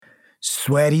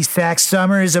Sweaty sack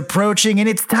summer is approaching, and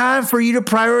it's time for you to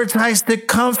prioritize the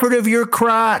comfort of your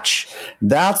crotch.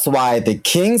 That's why the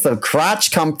kings of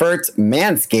crotch comfort,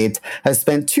 Manscaped, have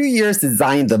spent 2 years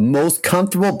designing the most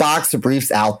comfortable boxer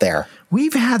briefs out there.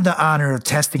 We've had the honor of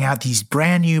testing out these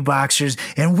brand new boxers,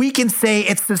 and we can say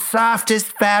it's the softest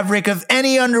fabric of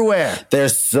any underwear. They're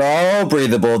so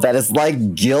breathable that it's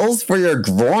like gills for your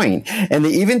groin. And they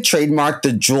even trademarked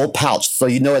the jewel pouch, so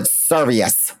you know it's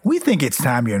serious. We think it's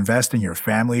time to invest in your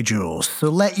family jewels. So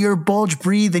let your bulge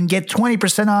breathe and get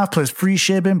 20% off plus free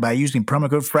shipping by using promo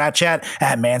code FRATCHAT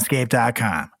at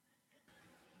manscaped.com.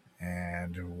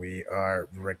 And we are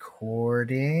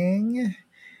recording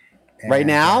right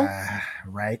now?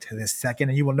 Right this second.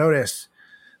 And you will notice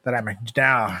that I'm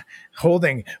now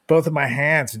holding both of my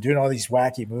hands and doing all these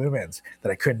wacky movements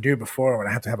that I couldn't do before when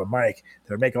I have to have a mic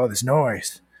that would make all this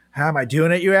noise. How am I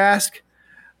doing it, you ask?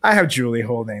 I have Julie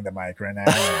holding the mic right now.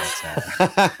 It's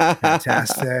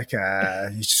fantastic.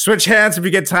 You switch hands if you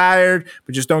get tired,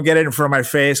 but just don't get it in front of my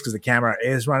face because the camera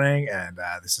is running, and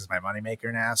this is my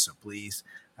moneymaker now, so please,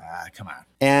 come on.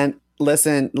 And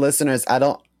listeners, I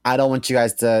don't want you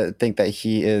guys to think that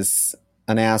he is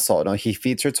an asshole. No, he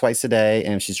feeds her twice a day,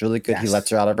 and if she's really good, he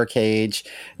lets her out of her cage,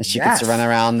 and she gets to run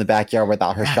around the backyard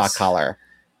without her shock collar.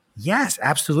 Yes,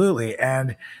 absolutely.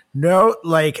 And no,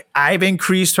 like I've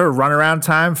increased her runaround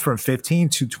time from 15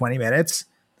 to 20 minutes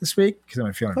this week because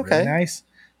I'm feeling really nice.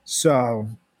 So,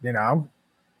 you know,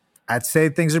 I'd say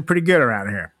things are pretty good around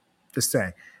here. Just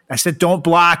saying. I said, don't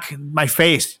block my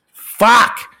face.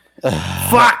 Fuck,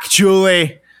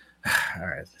 Julie. All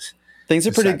right. Things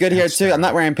are pretty good here too. I'm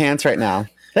not wearing pants right now.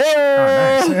 Hey!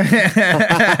 Oh, nice.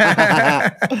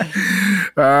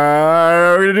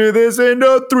 We're going to do this in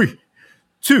 3,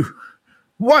 2,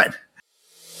 1.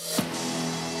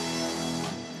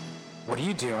 What are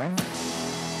you doing?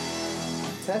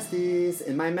 Testes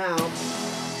in my mouth.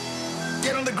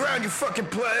 Get on the ground, you fucking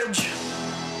pledge.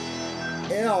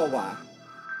 Ew.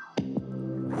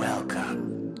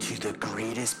 Welcome to the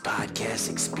greatest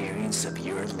podcast experience of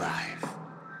your life.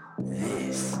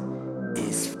 This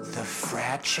is the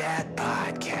Frat Chat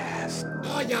Podcast.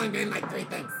 All young men like 3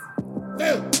 things.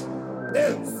 Food,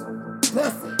 booze,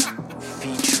 pussy.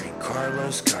 Featuring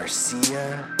Carlos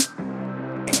Garcia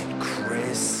and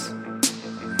Chris Moore.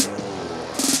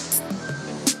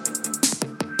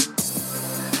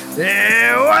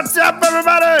 Hey, what's up,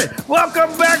 everybody?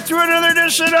 Welcome back to another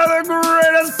edition of the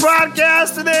greatest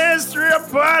podcast in the history of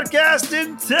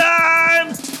podcasting time.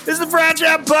 This is the Frat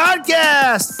Chat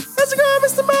Podcast. How's it going,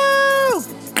 Mr.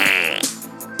 Mo?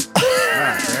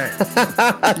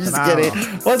 Just kidding.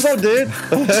 What's up, dude?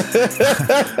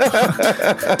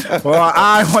 Well,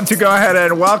 I want to go ahead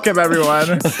and welcome everyone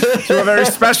to a very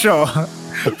special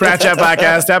Frat Chat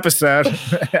Podcast episode.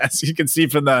 As you can see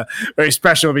from the very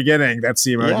special beginning that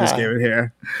Simo just gave it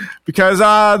here. Because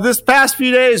this past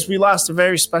few days, we lost a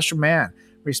very special man,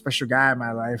 very special guy in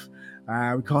my life.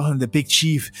 We call him the big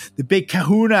chief, the big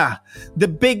kahuna, the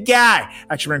big guy.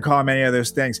 Actually, we're going to call him any of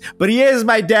those things. But he is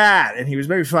my dad, and he was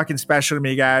very fucking special to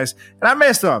me, guys. And I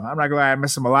miss him. I'm not going to lie, I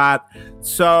miss him a lot.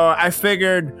 So I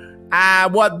figured,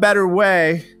 what better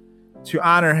way to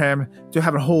honor him to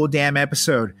have a whole damn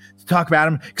episode to talk about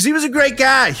him? Because he was a great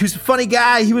guy. He was a funny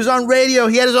guy. He was on radio.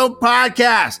 He had his own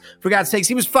podcast. For God's sakes,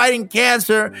 he was fighting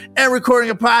cancer and recording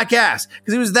a podcast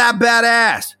because he was that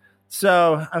badass.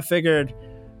 So I figured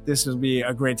this will be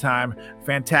a great time,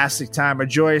 fantastic time, a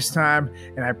joyous time,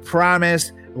 and I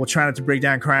promise we'll try not to break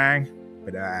down crying,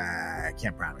 but I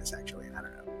can't promise, actually. I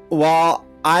don't know. Well,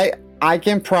 I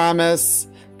can promise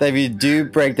that if you do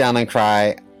break down and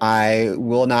cry, I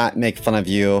will not make fun of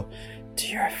you to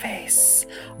your face.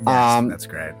 Yes, that's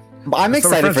great. I'm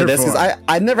excited for this because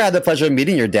I've never had the pleasure of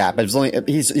meeting your dad, but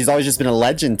he's always just been a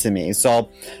legend to me.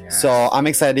 So I'm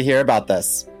excited to hear about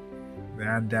this.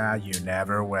 And you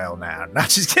never will now. Not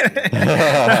just kidding.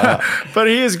 But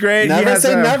he is great. Never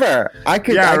say never. I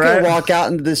could walk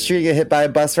out into the street and get hit by a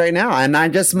bus right now, and I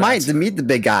just might to meet the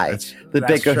big guy, the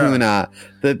big kahuna,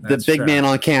 the big man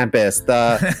on campus. They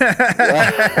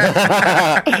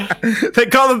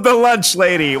call him the lunch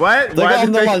lady. What? They call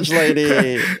him the lunch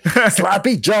lady.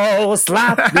 Sloppy Joe,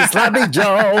 sloppy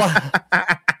Joe.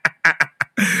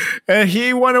 And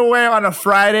he went away on a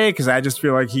Friday because I just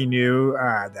feel like he knew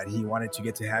that he wanted to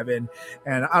get to heaven.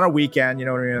 And on a weekend, you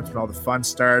know what I mean? That's when all the fun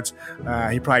starts.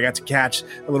 He probably got to catch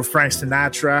a little Frank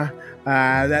Sinatra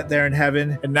that there in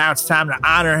heaven. And now it's time to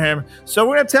honor him. So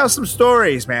we're going to tell some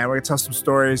stories, man. We're going to tell some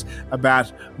stories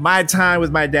about my time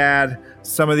with my dad.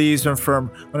 Some of these are from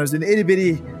when I was an itty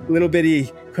bitty, little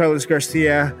bitty Carlos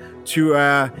Garcia.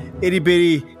 to itty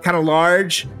bitty, kind of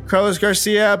large Carlos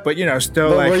Garcia, but still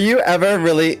but like. Were you ever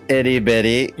really itty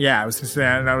bitty? Yeah, I was just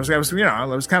saying. I was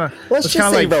kind of. Let's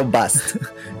just say robust.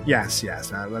 Yes.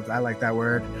 I like that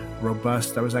word,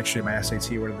 robust. That was actually my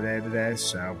SAT word of the day today.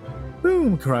 So,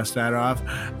 boom, cross that off.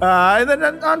 And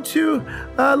then on to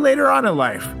later on in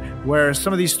life, where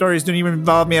some of these stories don't even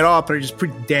involve me at all, but are just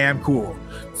pretty damn cool.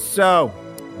 So,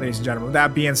 ladies and gentlemen, with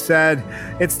that being said,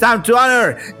 it's time to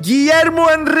honor Guillermo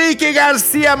Enrique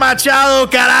Garcia Machado,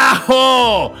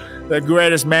 carajo! The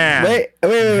greatest man.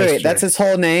 Wait. That's his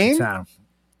whole name?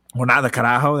 Well, not the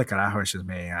carajo. The carajo is just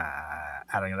me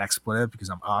adding an expletive because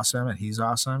I'm awesome and he's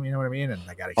awesome. You know what I mean? And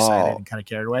I got excited and kind of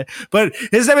carried away. But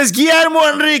his name is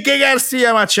Guillermo Enrique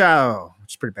Garcia Machado,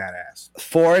 which is pretty badass.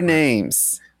 4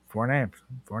 names. 4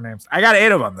 names. I got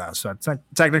 8 of them though, so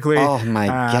technically. Oh my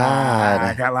god!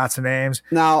 I got lots of names.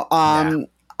 Now,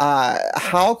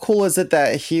 how cool is it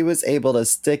that he was able to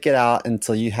stick it out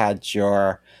until you had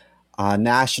your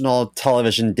national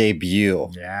television debut?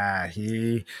 Yeah,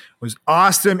 he was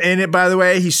awesome in it. By the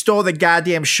way, he stole the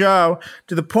goddamn show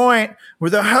to the point where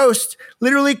the host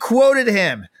literally quoted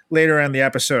him later in the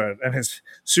episode, and his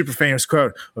super famous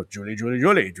quote, "Oh, Julie,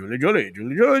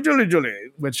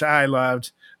 which I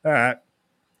loved.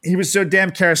 He was so damn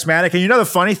charismatic. And the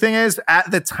funny thing is, at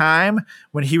the time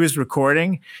when he was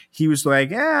recording, he was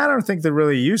like, I don't think they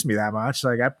really use me that much.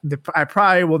 Like, I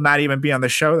probably will not even be on the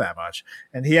show that much.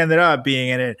 And he ended up being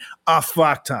in it a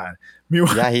fuck ton.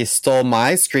 Yeah, he stole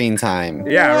my screen time.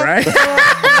 Yeah, right?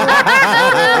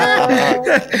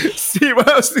 See, what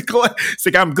else? It's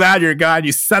like, I'm glad you're gone,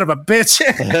 you son of a bitch.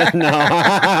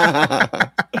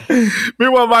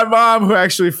 Meanwhile, my mom, who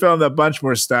actually filmed a bunch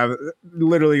more stuff,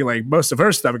 literally, like, most of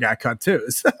her stuff got cut, too.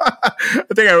 So I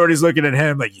think everybody's looking at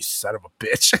him like, you son of a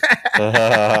bitch.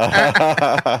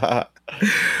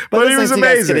 But he was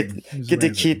amazing. Get to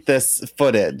keep this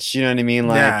footage. You know what I mean?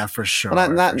 Like, yeah, for sure.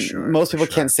 Most people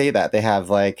can't say that. They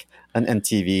have like an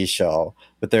MTV show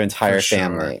with their entire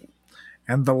family.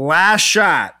 And the last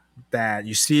shot that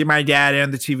you see my dad in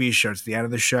the TV show, it's the end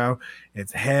of the show.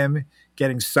 It's him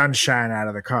getting sunshine out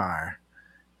of the car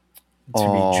to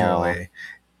meet Julie.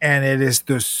 And it is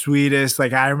the sweetest.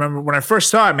 Like, I remember when I first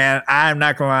saw it, man, I'm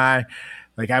not going to lie.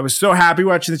 Like, I was so happy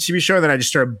watching the TV show that I just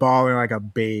started bawling like a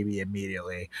baby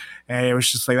immediately. And it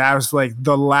was just like, that was like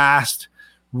the last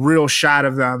real shot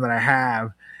of them that I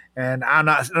have. And I'm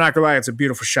not gonna lie, it's a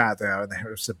beautiful shot though. And there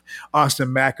was some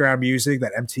awesome background music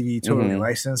that MTV totally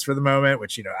licensed for the moment,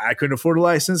 which I couldn't afford a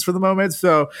license for the moment,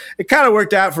 so it kind of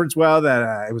worked out for as well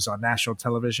that it was on national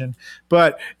television.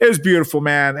 But it was beautiful,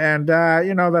 man, and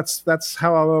that's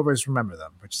how I'll always remember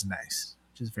them, which is nice.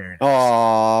 Which is very nice.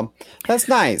 Oh, that's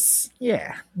nice.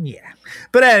 Yeah.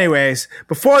 But anyways,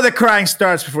 before the crying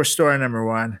starts, before story number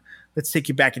 1. Let's take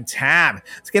you back in time.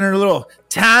 Let's get in a little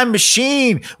time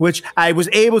machine, which I was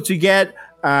able to get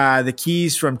the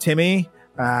keys from Timmy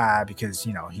because,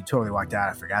 he totally walked out.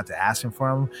 I forgot to ask him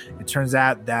for them. It turns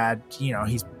out that,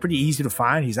 he's pretty easy to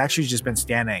find. He's actually just been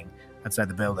standing outside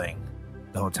the building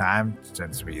the whole time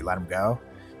since we let him go.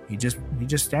 He just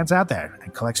stands out there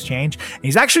and collects change. And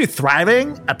he's actually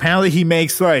thriving. Apparently he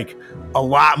makes like a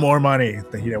lot more money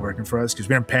than he did working for us because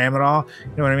we didn't pay him at all.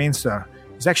 You know what I mean? So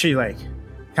he's actually like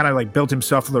kind of like built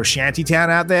himself a little shanty town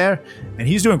out there, and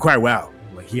he's doing quite well.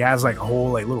 Like, he has like a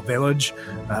whole like little village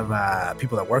of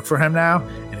people that work for him now,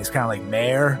 and he's kind of like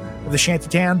mayor of the shanty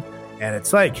town, and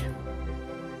it's like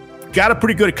got a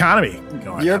pretty good economy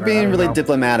going. You're being really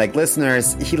diplomatic.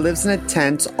 Listeners, he lives in a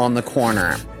tent on the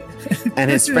corner,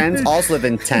 and his friends also live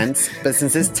in tents, but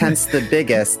since his tent's the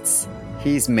biggest,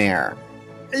 he's mayor.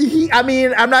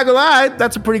 I'm not gonna lie,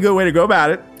 that's a pretty good way to go about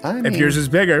it. If yours is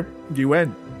bigger, you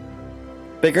win.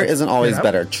 Bigger isn't always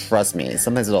better. Trust me.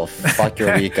 Sometimes it'll fuck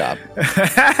your week up.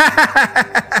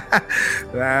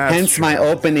 Hence my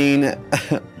opening.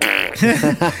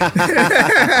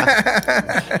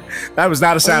 That was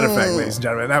not a sound effect, ladies and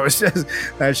gentlemen.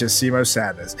 That's just Simo's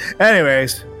sadness.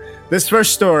 Anyways, this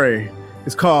first story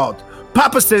is called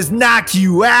 "Papa Says Knock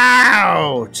You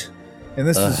Out," and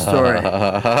this is a story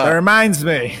that reminds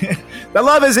me that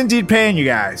love is indeed pain, you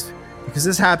guys, because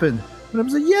this happened when I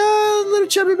was a young little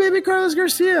chubby baby Carlos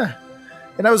Garcia.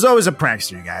 And I was always a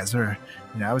prankster, you guys. Or,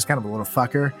 I was kind of a little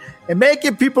fucker. And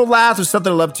making people laugh was something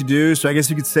I loved to do. So I guess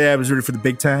you could say I was ready for the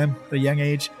big time at a young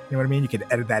age. You know what I mean? You could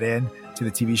edit that in to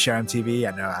the TV show on TV.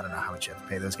 I don't know how much you have to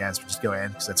pay those guys, but just go in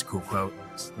because that's a cool quote.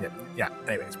 Yeah.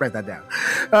 Anyways, write that down.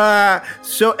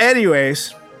 So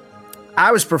anyways,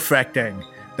 I was perfecting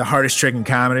the hardest trick in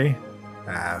comedy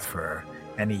for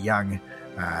any young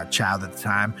child at the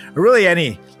time, or really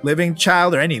any living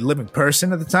child or any living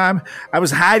person at the time. I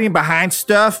was hiding behind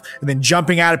stuff and then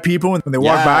jumping out of people when they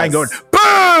walk by and going,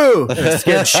 boo! And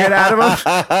scared shit out of them.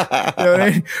 You know what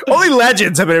I mean? Only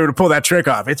legends have been able to pull that trick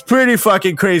off. It's pretty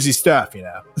fucking crazy stuff, you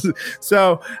know?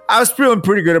 So I was feeling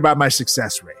pretty good about my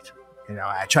success rate. You know,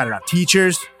 I tried it on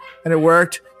teachers and it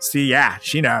worked. See, yeah,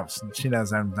 she knows. She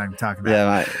knows I'm talking about.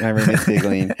 Yeah, my room is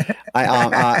giggling.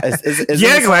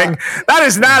 Giggling? That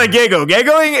is not a giggle.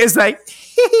 Giggling is like,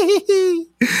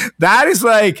 that is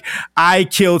like, I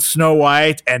killed Snow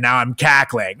White and now I'm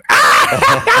cackling.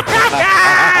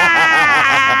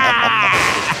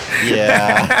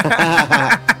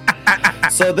 Yeah.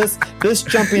 So this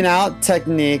jumping out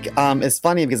technique is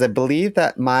funny because I believe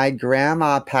that my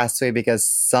grandma passed away because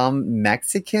some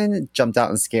Mexican jumped out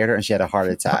and scared her and she had a heart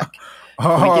attack.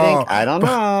 I don't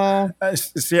know.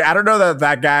 See, I don't know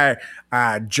that guy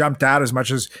jumped out as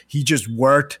much as he just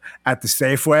worked at the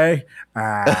Safeway,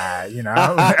 you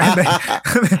know,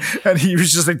 and he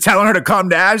was just like telling her to calm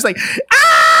down. He's like,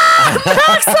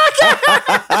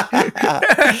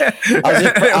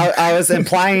 I was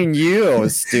implying you,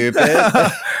 stupid.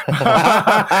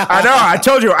 I know. I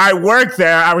told you I worked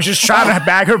there. I was just trying to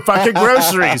bag her fucking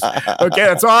groceries. Okay,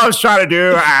 that's all I was trying to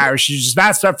do. She's just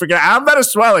not stop forgetting. I'm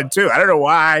Venezuelan too. I don't know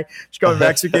why she's going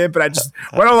Mexican, but I just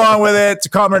went along with it to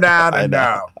calm her down. And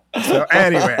no. So,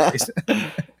 anyways.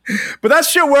 But that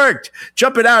shit worked.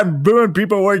 Jumping out and booing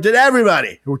people worked at everybody.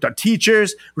 It worked on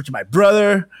teachers, it worked on my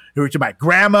brother, it worked on my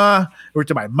grandma, it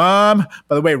worked on my mom.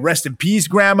 By the way, rest in peace,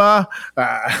 grandma.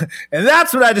 And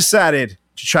that's what I decided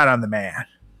to try it on the man.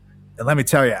 And let me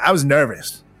tell you, I was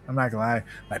nervous. I'm not gonna lie.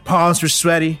 My palms were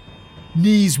sweaty,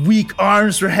 knees weak,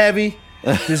 arms were heavy.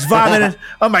 Just vomited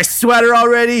on my sweater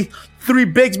already. 3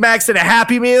 Big Macs and a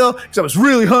Happy Meal because I was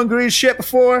really hungry as shit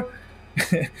before.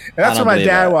 And that's when my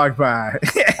dad walked by.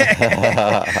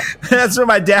 That's when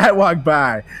my dad walked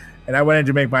by. And I went in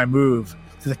to make my move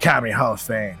to the Comedy Hall of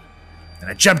Fame. And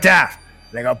I jumped out.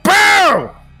 And I go, boom!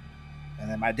 And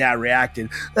then my dad reacted,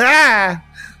 ah!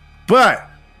 But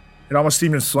it almost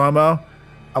seemed in slow-mo.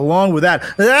 Along with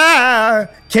that,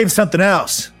 came something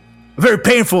else. A very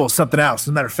painful something else, as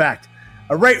a matter of fact.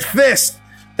 A right fist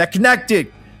that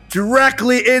connected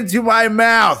directly into my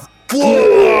mouth.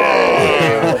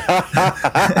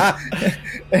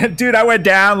 And dude, I went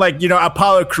down like, you know,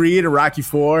 Apollo Creed in Rocky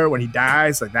IV when he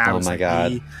dies. Like that was my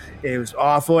God. It was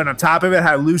awful. And on top of it, I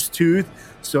had a loose tooth.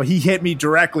 So he hit me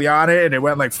directly on it and it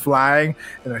went like flying.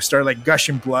 And I started like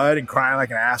gushing blood and crying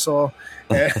like an asshole.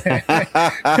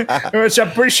 Which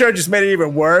I'm pretty sure just made it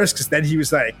even worse because then he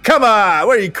was like, come on,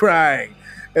 what are you crying?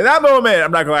 In that moment,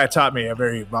 I'm not going to lie, it taught me a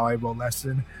very valuable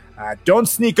lesson. Don't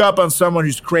sneak up on someone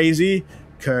who's crazy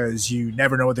because you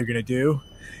never know what they're going to do.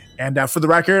 And for the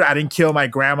record, I didn't kill my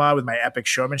grandma with my epic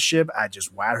showmanship. I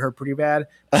just whacked her pretty bad.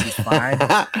 She's fine.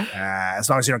 As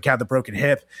long as you don't count the broken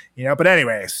hip, you know. But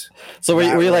anyways. So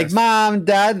were you like, Mom,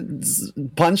 Dad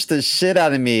punched the shit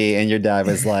out of me? And your dad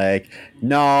was like,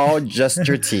 no, just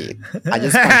your teeth. I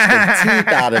just punched the teeth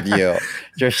out of you.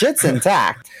 Your shit's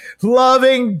intact.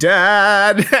 Loving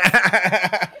dad.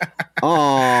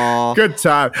 Aww. Good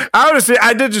time. Honestly,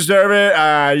 I did deserve it.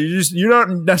 You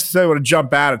don't necessarily want to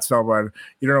jump out at someone.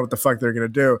 You don't know what the fuck they're gonna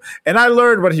do. And I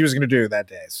learned what he was gonna do that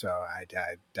day. So I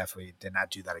definitely did not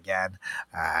do that again.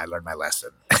 I learned my lesson.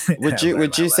 Would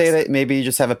you say that maybe you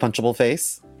just have a punchable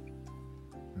face?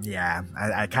 Yeah,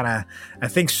 I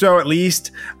think so at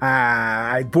least.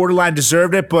 I borderline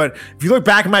deserved it, but if you look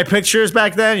back at my pictures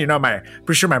back then, you know,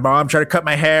 pretty sure my mom tried to cut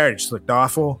my hair. It just looked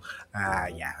awful.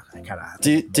 Yeah, I kind of.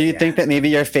 Do you think that maybe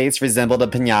your face resembled a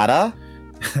piñata?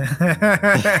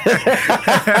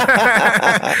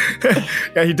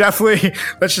 Yeah, he definitely,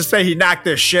 let's just say he knocked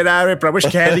the shit out of it, but I wish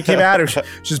candy came out. It was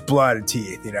just blood and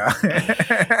teeth, you know.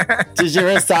 Did you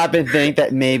ever stop and think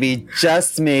that maybe,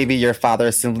 just maybe, your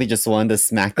father simply just wanted to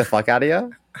smack the fuck out of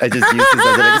you? I just used this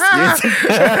as an excuse.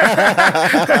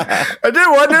 I did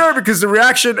wonder because the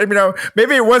reaction, you know,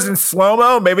 maybe it wasn't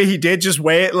slow-mo. Maybe he did just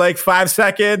wait like 5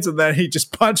 seconds and then he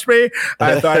just punched me.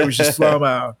 I thought it was just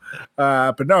slow-mo.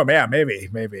 But no, man, maybe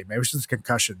it was just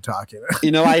concussion talking.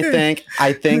 You know, I think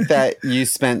that you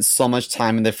spent so much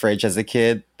time in the fridge as a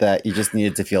kid that you just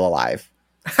needed to feel alive.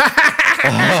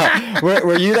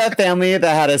 Were you that family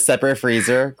that had a separate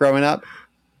freezer growing up?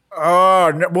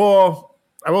 Oh, no, well,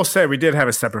 I will say we did have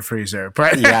a separate freezer,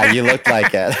 but yeah, you looked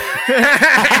like it.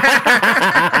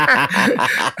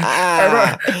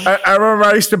 I remember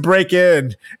I used to break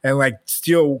in and like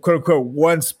steal quote unquote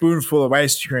 1 spoonful of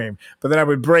ice cream, but then I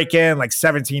would break in like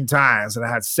 17 times and I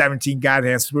had 17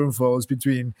 goddamn spoonfuls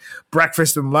between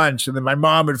breakfast and lunch. And then my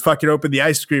mom would fucking open the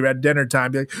ice cream at dinner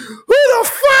time, be like, who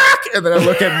the And then I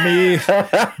look at me,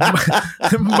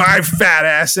 my fat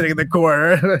ass sitting in the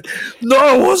corner.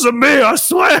 No, it wasn't me, I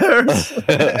swear.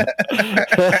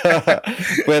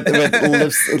 with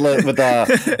lips, with lipstick.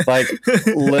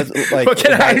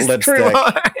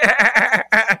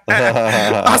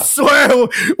 I swear,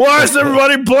 why does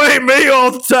everybody blame me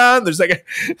all the time? There's like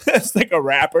a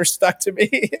rapper stuck to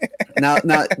me. Now,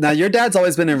 your dad's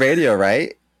always been in radio,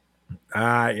 right?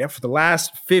 Yeah, for the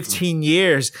last 15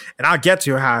 years, and I'll get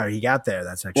to how he got there.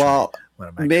 That's actually one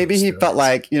of my maybe he felt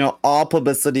like all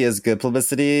publicity is good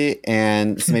publicity,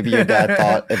 and so maybe your dad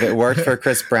thought if it worked for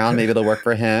Chris Brown, maybe it'll work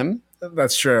for him.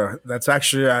 That's true. That's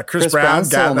actually Chris Brown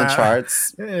got on the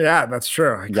charts. Yeah, that's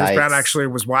true. Chris Brown actually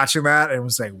was watching that and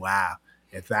was like, "Wow,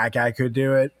 if that guy could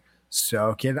do it,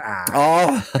 so can I."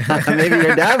 Oh, maybe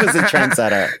your dad was a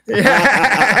trendsetter.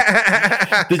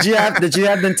 Yeah. Did you have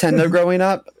Nintendo growing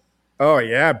up? Oh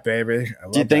yeah, baby.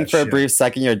 Do you think for a brief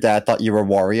second your dad thought you were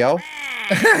Wario?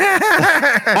 Like,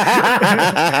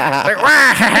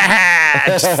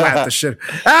 just slap the shit.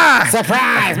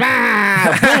 Surprise!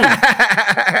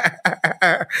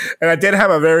 And I did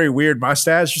have a very weird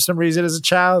mustache for some reason as a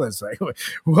child. It's like,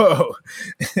 whoa.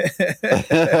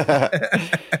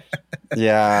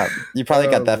 Yeah, you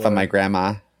probably got that from my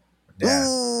grandma. Yeah,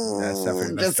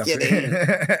 just kidding.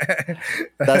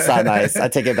 That's not nice. I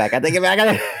take it back.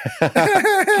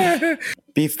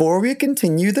 Before we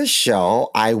continue the show,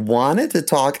 I wanted to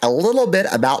talk a little bit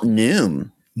about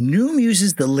Noom. Noom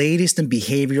uses the latest in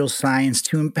behavioral science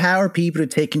to empower people to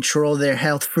take control of their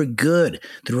health for good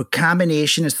through a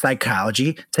combination of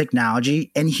psychology,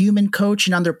 technology, and human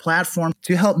coaching on their platform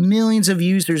to help millions of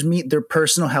users meet their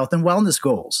personal health and wellness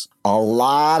goals. A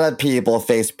lot of people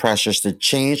face pressures to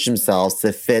change themselves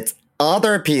to fit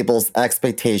other people's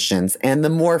expectations, and the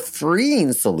more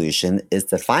freeing solution is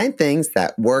to find things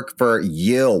that work for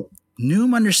you.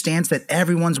 Noom understands that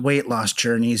everyone's weight loss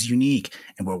journey is unique,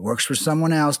 and what works for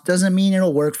someone else doesn't mean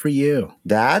it'll work for you.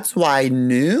 That's why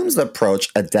Noom's approach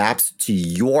adapts to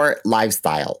your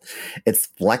lifestyle. It's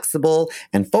flexible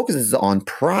and focuses on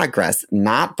progress,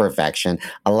 not perfection,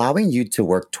 allowing you to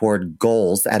work toward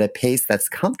goals at a pace that's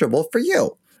comfortable for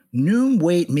you. Noom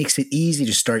Weight makes it easy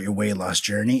to start your weight loss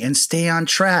journey and stay on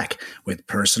track with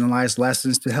personalized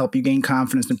lessons to help you gain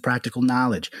confidence and practical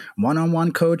knowledge,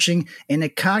 one-on-one coaching, and a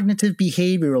cognitive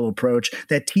behavioral approach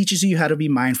that teaches you how to be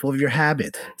mindful of your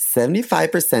habits.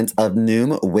 75% of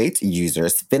Noom Weight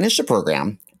users finish a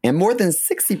program, and more than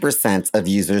 60% of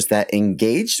users that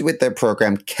engaged with their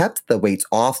program kept the weight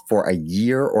off for a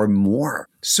year or more.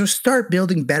 So start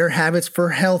building better habits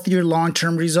for healthier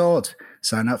long-term results.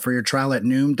 Sign up for your trial at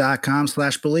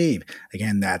Noom.com/believe.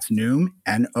 Again, that's Noom,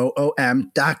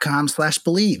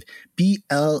 NOOM.com/believe.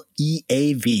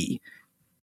 BLEAV.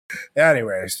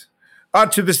 Anyways,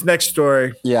 on to this next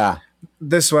story. Yeah.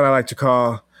 This one I like to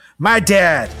call My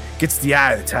Dad Gets the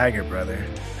Eye of the Tiger, Brother.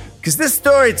 Because this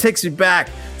story takes me back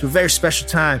to a very special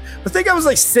time. I think I was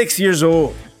like 6 years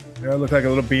old. I looked like a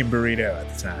little bean burrito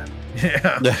at the time.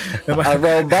 Yeah. A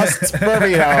robust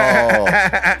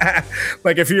burrito.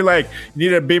 Like if you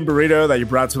need a bean burrito that you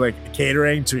brought to like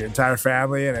catering to your entire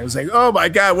family, and it was like, oh my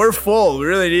God, we're full. We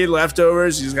really need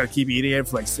leftovers. You just got to keep eating it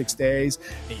for like 6 days,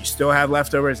 and you still have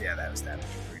leftovers. Yeah, that was that bean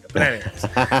burrito. But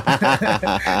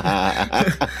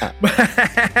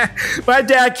anyways, my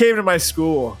dad came to my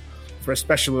school for a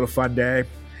special little fun day,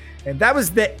 and that was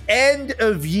the end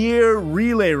of year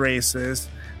relay races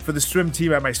for the swim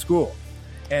team at my school.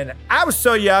 And I was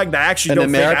so young that I actually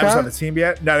don't think I was on the team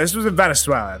yet. No, this was in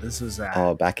Venezuela. This was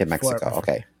back in Mexico.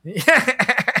 Okay.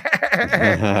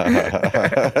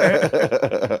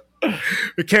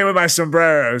 We came with my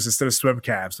sombreros instead of swim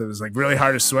caps. So it was like really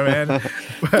hard to swim in.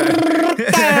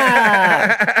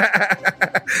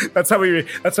 That's how we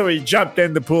jumped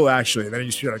in the pool actually. Then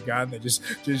you shoot a gun. They just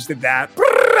did that.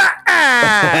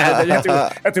 And then you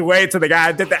have to wait till the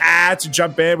guy did the to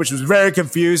jump in, which was very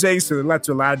confusing. So it led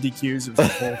to a lot of DQs. It was the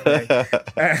whole thing.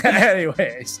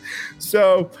 Anyways,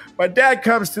 so my dad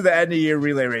comes to the end of year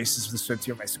relay races for the swim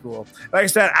team at my school. Like I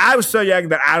said, I was so young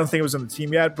that I don't think I was on the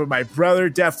team yet, but my brother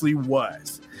definitely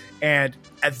was. And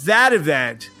at that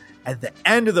event, at the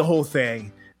end of the whole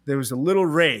thing, there was a little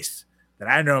race that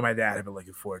I know my dad had been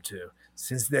looking forward to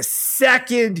since the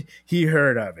second he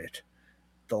heard of it.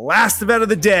 The last event of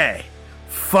the day,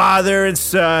 father and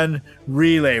son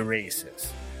relay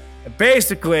races. And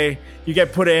basically, you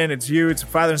get put in, it's a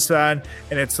father and son,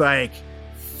 and it's like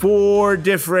 4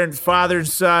 different father and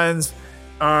sons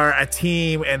are a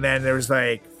team, and then there's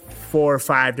like 4 or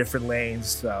 5 different lanes,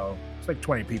 so it's like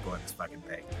 20 people in this fucking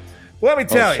thing. Well, let me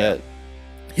tell you,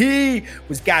 he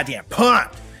was goddamn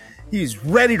pumped. He's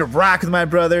ready to rock with my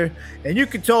brother. And you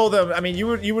could tell them, I mean, you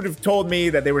would have told me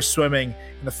that they were swimming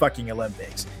in the fucking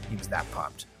Olympics. He was that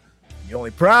pumped. The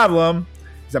only problem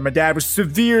is that my dad was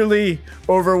severely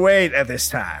overweight at this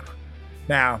time.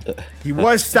 Now, he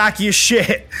was stocky as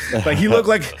shit. Like he looked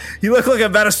like a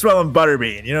Venezuelan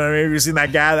butterbean. You know what I mean? You seen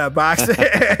that guy in that box?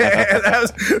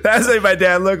 That's like my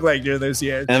dad looked like during those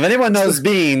years. And if anyone knows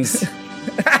beans.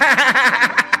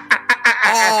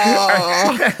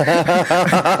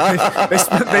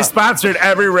 They sponsored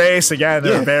every race again.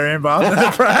 They were very involved in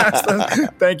the press.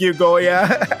 Thank you, Goya.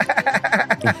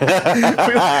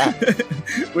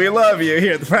 we love you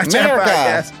here at the Frat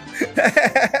Chat Podcast.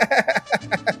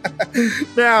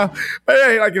 Now,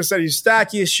 like I said, he's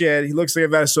stocky as shit. He looks like a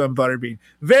Venezuelan butterbean.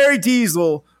 Very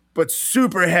diesel, but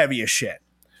super heavy as shit.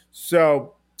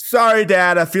 So, sorry,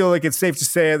 Dad. I feel like it's safe to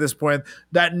say at this point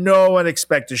that no one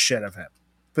expected shit of him.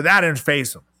 But that didn't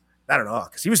faze him. Not at all,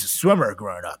 because he was a swimmer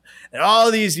growing up. And all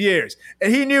these years.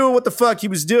 And he knew what the fuck he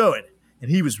was doing.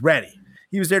 And he was ready.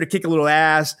 He was there to kick a little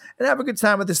ass and have a good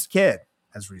time with this kid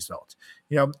as a result.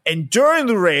 And during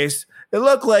the race, it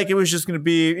looked like it was just going to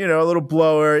be, a little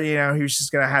blower. He was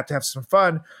just going to have some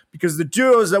fun because the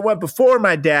duos that went before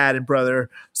my dad and brother,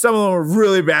 some of them were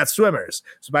really bad swimmers.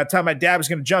 So by the time my dad was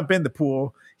going to jump in the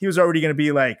pool, he was already going to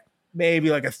be maybe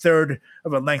a third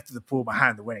of a length of the pool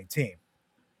behind the winning team.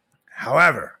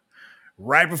 However,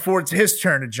 right before it's his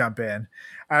turn to jump in,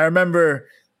 I remember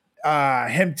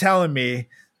him telling me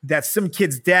that some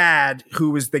kid's dad, who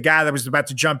was the guy that was about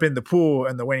to jump in the pool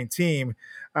and the winning team,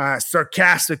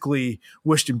 sarcastically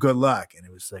wished him good luck. And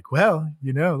it was like, well,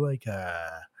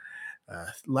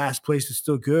 last place is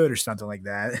still good or something like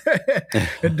that.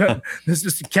 And this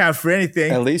doesn't count for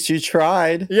anything. At least you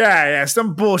tried. Yeah,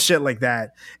 some bullshit like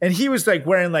that. And he was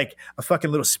wearing a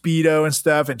fucking little Speedo and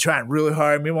stuff and trying really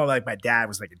hard. Meanwhile, my dad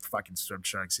was in fucking swim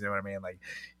trunks. You know what I mean?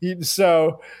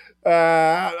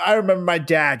 I remember my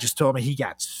dad just told me he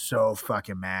got so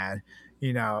fucking mad.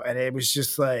 And it was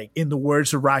just in the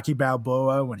words of Rocky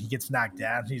Balboa, when he gets knocked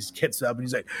down, he just gets up and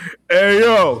he's like, "Hey,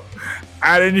 yo,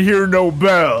 I didn't hear no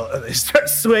bell." And they start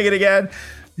swinging again.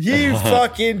 He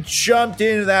fucking jumped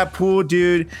into that pool,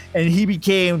 dude, and he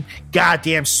became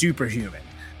goddamn superhuman.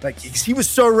 He was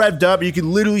so revved up, you could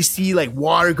literally see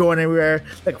water going everywhere,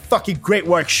 like a fucking great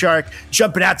white shark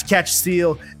jumping out to catch a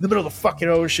seal in the middle of the fucking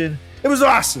ocean. It was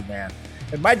awesome, man.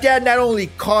 And my dad not only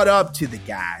caught up to the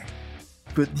guy,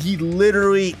 but he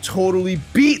literally totally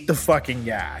beat the fucking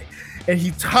guy. And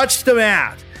he touched him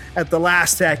out at the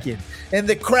last second. And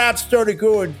the crowd started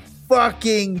going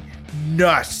fucking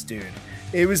nuts, dude.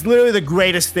 It was literally the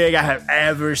greatest thing I have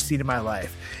ever seen in my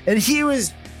life. And he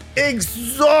was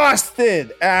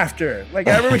exhausted after. I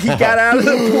remember he got out of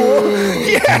the pool.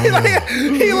 Yeah,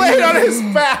 he laid on his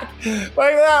back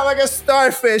like that, like a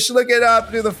starfish looking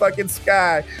up to the fucking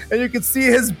sky. And you could see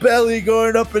his belly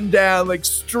going up and down,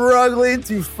 struggling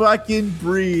to fucking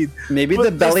breathe. Maybe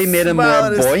the belly made him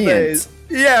more buoyant.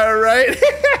 Yeah, right?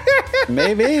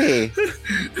 Maybe.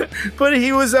 But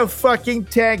he was a fucking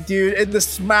tank, dude. And the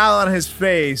smile on his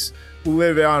face will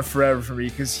live on forever for me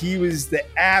because he was the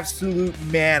absolute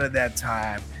man at that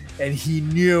time. And he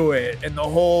knew it. And the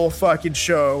whole fucking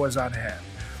show was on him.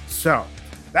 So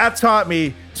that taught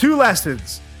me 2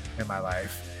 lessons in my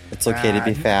life. It's okay to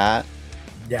be fat.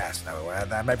 Yes, no,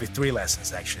 that might be 3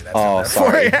 lessons actually. That's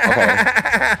sorry.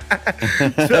 Okay.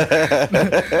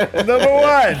 Number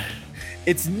 1,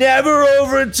 it's never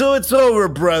over until it's over,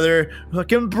 brother.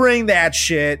 Fucking bring that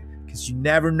shit, because you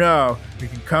never know. You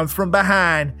can come from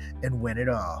behind and win it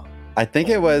all. I think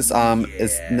it was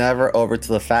it's never over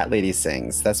till the fat lady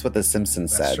sings. That's what the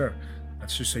Simpsons said. True.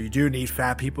 That's true. So you do need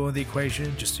fat people in the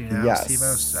equation, just so you know, yes.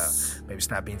 Steve-O. So maybe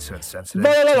stop being so insensitive.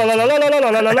 Go ahead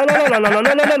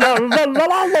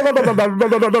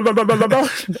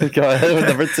with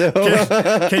number 2.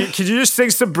 Could you just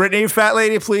sing some Britney, fat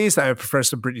lady, please? I prefer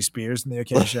some Britney Spears in the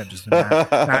occasion. I'm just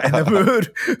not in the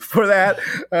mood for that.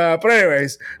 But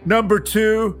anyways, number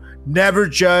 2, never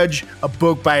judge a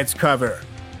book by its cover.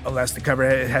 Unless the cover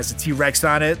has a T-Rex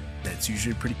on it, that's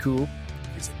usually pretty cool.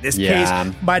 In this case,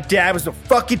 my dad was a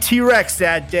fucking T-Rex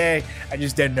that day. I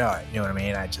just didn't know it. You know what I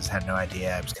mean? I just had no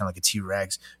idea. It was kind of like a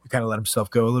T-Rex. He kind of let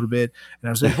himself go a little bit. And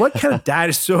I was like, what kind of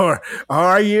dinosaur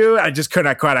are you? I just could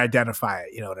not quite identify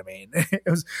it. You know what I mean? It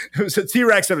was a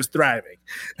T-Rex that was thriving.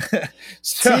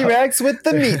 T-Rex with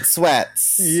the meat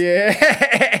sweats. Yeah.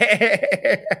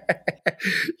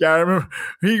 Yeah, I remember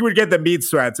he would get the meat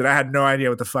sweats, and I had no idea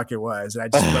what the fuck it was. And I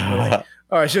just remember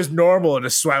it's just normal to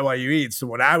sweat while you eat. So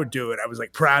when I would do it, I was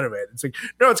proud of it. It's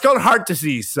no, it's called heart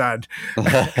disease, son.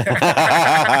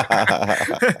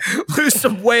 Lose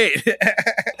some weight.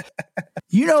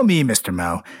 You know me, Mr.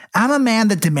 Mo. I'm a man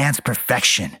that demands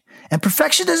perfection. And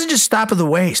perfection doesn't just stop at the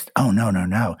waist. Oh,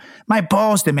 no. My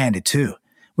balls demand it too.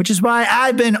 Which is why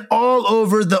I've been all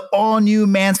over the all-new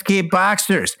Manscaped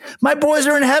boxers. My boys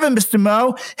are in heaven, Mr.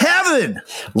 Mo. Heaven!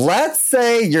 Let's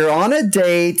say you're on a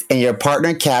date and your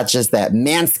partner catches that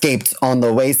Manscaped on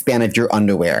the waistband of your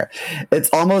underwear. It's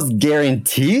almost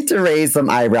guaranteed to raise some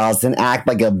eyebrows and act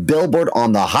like a billboard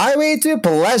on the highway to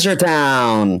Pleasure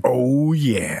Town. Oh,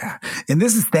 yeah. And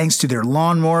this is thanks to their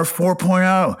Lawnmower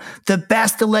 4.0, the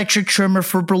best electric trimmer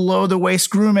for below-the-waist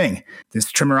grooming. This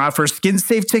trimmer offers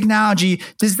skin-safe technology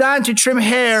designed to trim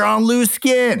hair on loose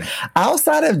skin.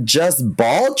 Outside of just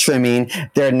ball trimming,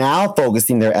 they're now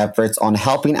focusing their efforts on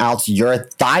helping out your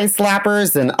thigh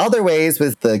slappers and other ways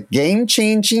with the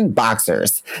game-changing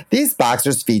boxers. These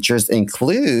boxers features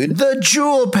include the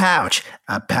Jewel Pouch,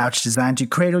 a pouch designed to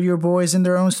cradle your boys in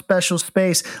their own special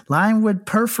space, lined with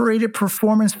perforated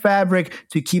performance fabric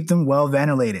to keep them well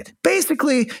ventilated.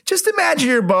 Basically, just imagine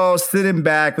your balls sitting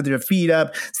back with your feet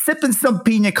up, sipping some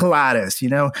pina coladas,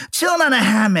 chilling on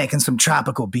a hammock in some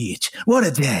tropical beach. What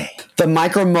a day. The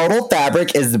micromodal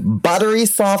fabric is buttery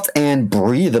soft and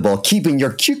breathable, keeping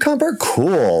your cucumber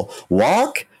cool.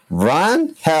 Walk,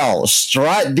 run, hell,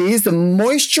 strut. These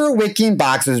moisture-wicking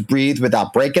boxers breathe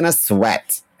without breaking a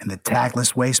sweat. And the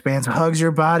tackless waistband hugs your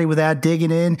body without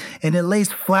digging in, and it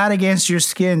lays flat against your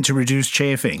skin to reduce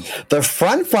chafing. The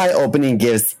front fly opening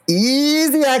gives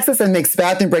easy access and makes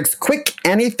bathroom breaks quick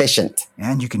and efficient.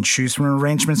 And you can choose from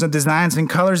arrangements of designs and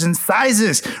colors and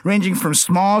sizes, ranging from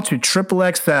small to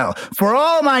XXL, for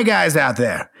all my guys out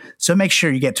there. So make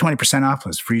sure you get 20% off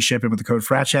plus free shipping with the code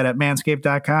FRATCHAT at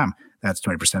manscaped.com. That's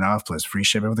 20% off plus free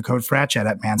shipping with the code FRATCHAT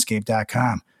at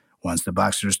manscaped.com. Once the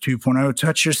Boxers 2.0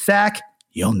 touch your sack,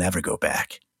 you'll never go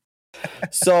back.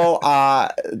 So,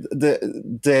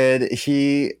 did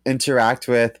he interact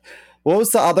with? What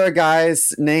was the other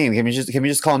guy's name? Can we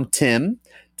just call him Tim?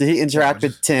 Did he interact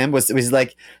with Tim? Was he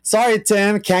like, sorry,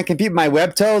 Tim, can't compete with my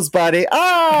web toes, buddy?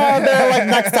 Oh, they're like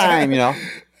next time,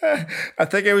 I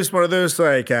think it was one of those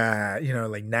like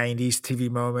 90s TV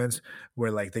moments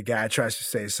where like the guy tries to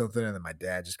say something and then my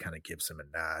dad just kind of gives him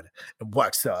a nod and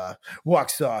walks off,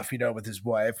 with his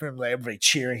wife and like everybody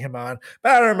cheering him on.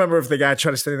 But I don't remember if the guy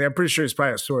tried to say anything. I'm pretty sure he's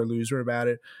probably a sore loser about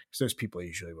it because those people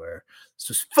usually were.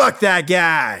 So fuck that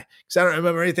guy because I don't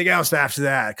remember anything else after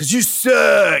that because you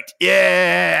sucked.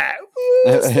 Yeah.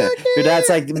 Your dad's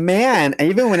like, man, I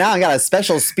even went out and got a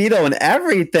special Speedo and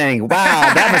everything.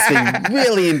 Wow, that must be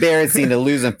really embarrassing to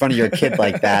lose in front of your kid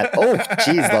like that. Oh,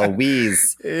 geez,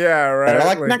 Louise. Yeah, right. Better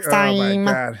luck next time.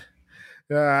 Oh, my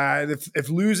God. If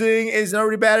losing is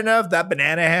already bad enough, that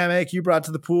banana hammock you brought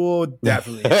to the pool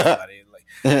definitely is, buddy.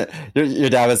 Your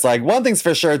dad was like, one thing's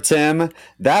for sure, Tim,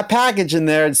 that package in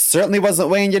there certainly wasn't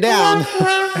weighing you down.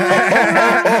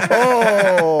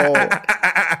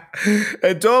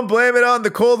 And don't blame it on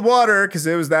the cold water because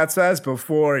it was that size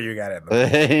before you got in the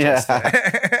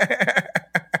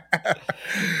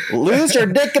pool. Lose your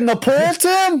dick in the pool,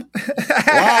 Tim?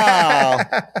 Wow.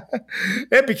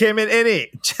 It became an innie.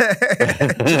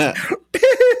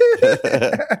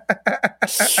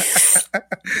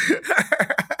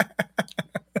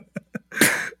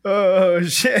 Oh,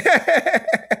 shit.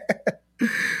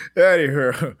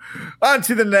 Anywho, on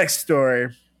to the next story.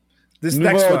 This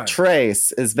next one.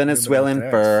 Trace is Venezuelan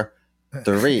for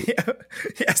 3.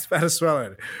 Yes,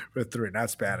 Venezuelan for 3.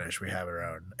 Not Spanish. We have our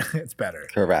own. It's better.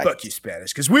 Correct. Fuck you,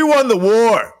 Spanish. Because we won the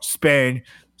war, Spain.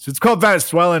 So it's called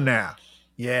Venezuelan now.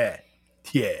 Yeah.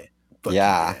 Fuck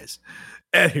yeah. You guys.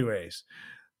 Anyways,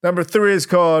 number 3 is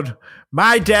called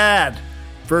My Dad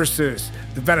versus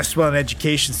the Venezuelan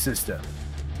Education System.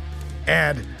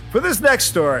 And for this next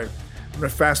story, I'm going to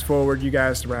fast forward you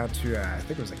guys around to, I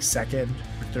think it was like 2nd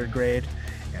or 3rd grade.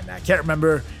 And I can't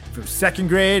remember if it was 2nd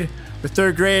grade or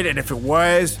 3rd grade. And if it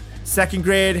was 2nd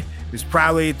grade, it was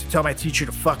probably to tell my teacher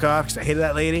to fuck off because I hated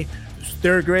that lady. If it was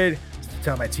 3rd grade, it was to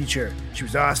tell my teacher she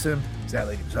was awesome because that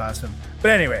lady was awesome. But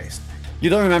anyways.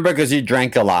 You don't remember because you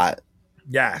drank a lot.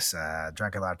 Yes,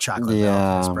 drank a lot of chocolate milk,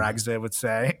 as Braggs would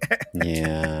say.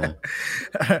 Yeah.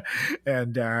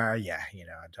 And I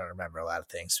don't remember a lot of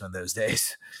things from those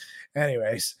days.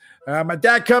 Anyways, my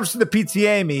dad comes to the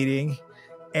PTA meeting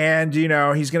and,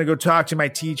 he's going to go talk to my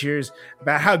teachers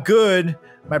about how good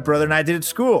my brother and I did at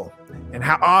school and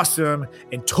how awesome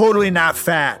and totally not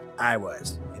fat I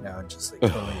was. Just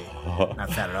like totally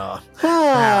not fat at all.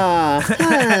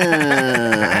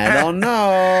 I don't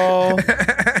know.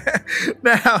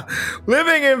 Now,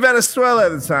 living in Venezuela at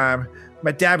the time,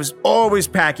 my dad was always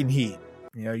packing heat.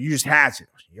 You just had to.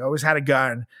 He always had a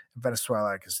gun in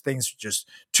Venezuela because things are just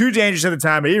too dangerous at the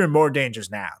time, but even more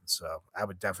dangerous now. So I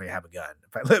would definitely have a gun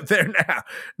if I lived there now.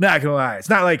 Not gonna lie. It's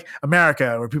not like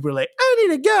America where people are like, I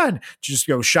need a gun to just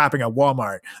go shopping at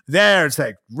Walmart. There, it's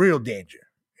like real danger.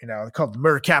 You know, they called it the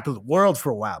murder capital of the world for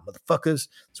a while, motherfuckers.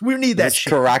 So we need that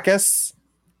shit. Caracas,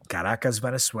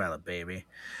 Venezuela, baby.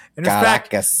 And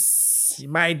Caracas. In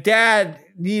fact, my dad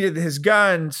needed his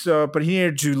gun, but he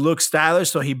needed to look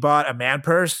stylish, so he bought a man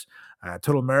purse,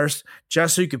 Total Merce,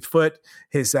 just so he could put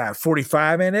his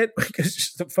 45 in it, because it's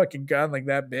just a fucking gun like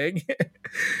that big.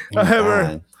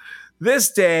 However,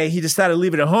 this day he decided to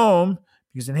leave it at home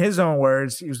because, in his own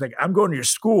words, he was like, "I'm going to your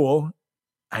school.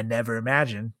 I never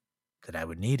imagined that I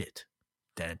would need it."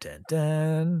 Dun, dun,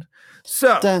 dun.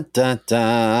 So, dun, dun,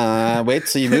 dun. Wait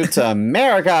till you move to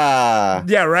America.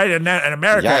 Yeah, right. And in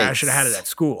America, Yikes. I should have had it at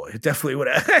school. It definitely would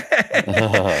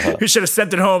have. We should have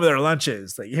sent it home with their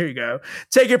lunches. Like, here you go.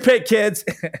 Take your pick, kids.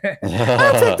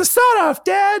 I'll take the sun off,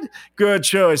 Dad. Good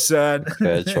choice, son.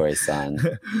 Good choice, son.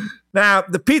 Now,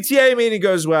 the PTA meeting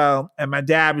goes well, and my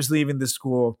dad was leaving the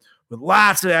school with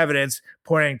lots of evidence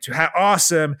pointing to how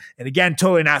awesome, and again,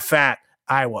 totally not fat,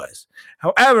 I was.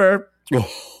 However,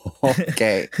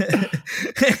 okay.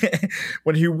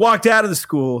 when he walked out of the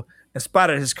school and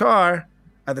spotted his car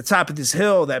at the top of this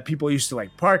hill that people used to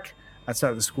like park outside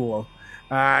of the school,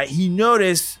 he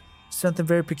noticed something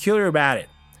very peculiar about it.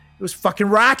 It was fucking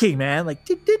rocking, man. Like,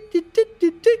 tick, tick, tick, tick,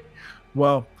 tick, tick.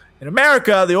 Well, in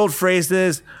America, the old phrase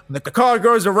is, when the car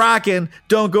goes a rocking,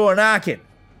 don't go a knocking.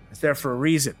 It's there for a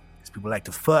reason, because people like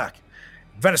to fuck.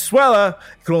 In Venezuela,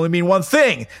 it can only mean one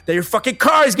thing, that your fucking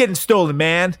car is getting stolen,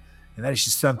 man. And that is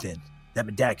just something that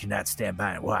my dad cannot stand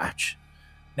by and watch.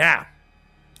 Now,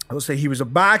 I will say he was a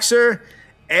boxer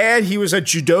and he was a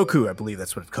judoku. I believe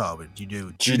that's what it's called. When you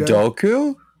do judo.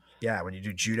 Judoku? Yeah, when you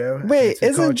do judo. Wait,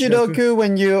 isn't judoku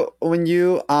when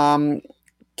you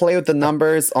play with the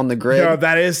numbers on the grid? No,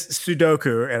 that is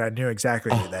Sudoku, and I knew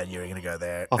exactly that you were going to go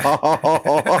there. I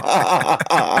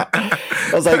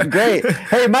was like, great.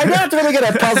 Hey, my dad's really good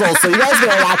at puzzles, so you guys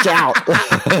gotta watch out.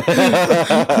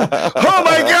 Oh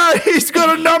my God, he's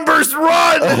going to numbers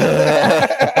run!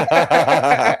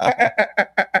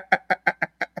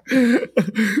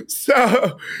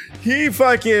 So he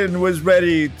fucking was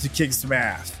ready to kick some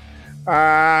ass.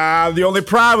 The only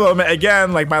problem,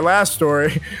 again, like my last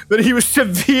story, that he was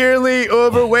severely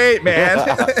overweight, man.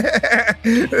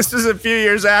 This is a few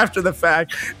years after the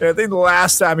fact. And I think the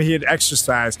last time he had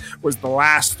exercised was the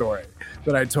last story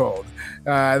that I told.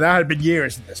 That had been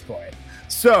years at this point.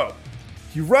 So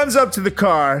he runs up to the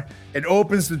car and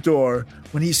opens the door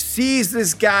when he sees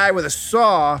this guy with a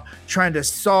saw trying to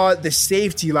saw the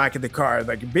safety lock of the car.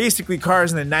 Like basically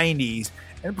cars in the 90s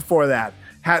and before that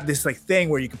had this like thing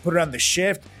where you could put it on the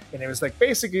shift, and it was like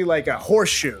basically like a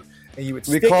horseshoe, and you would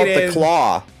stick it in. The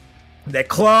claw. The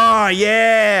claw,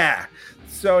 yeah.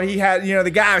 So he had,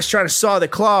 the guy was trying to saw the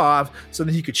claw off so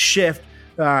that he could shift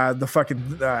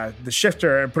the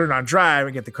shifter and put it on drive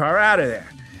and get the car out of there.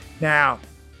 Now,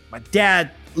 my dad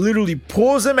literally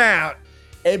pulls him out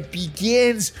and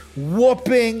begins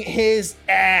whooping his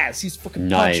ass. He's fucking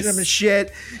punching him and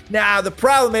shit. Now, the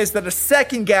problem is that a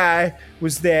second guy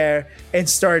was there and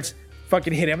starts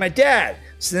fucking hitting my dad.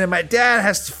 So then my dad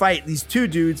has to fight these two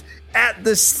dudes at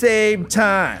the same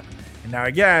time. And now,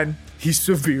 again, he's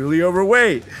severely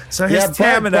overweight. So his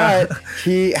stamina... But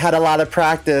he had a lot of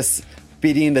practice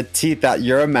beating the teeth out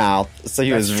your mouth, so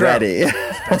he was ready.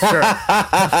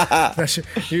 That's true.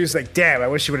 He was like, damn, I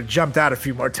wish he would have jumped out a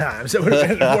few more times. It would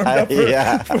have been warmed up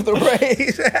for the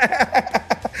race.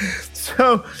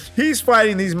 So he's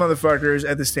fighting these motherfuckers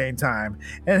at the same time,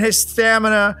 and his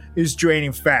stamina is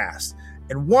draining fast.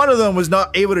 And one of them was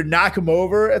not able to knock him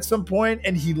over at some point,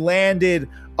 and he landed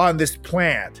on this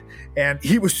plant. And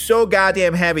he was so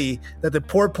goddamn heavy that the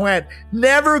poor plant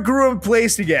never grew in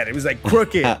place again. It was like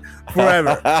crooked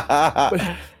forever.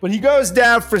 But he goes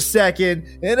down for a second,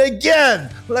 and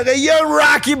again, like a young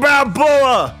Rocky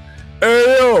Balboa,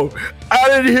 hey yo, I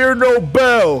didn't hear no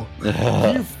bell.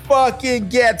 He fucking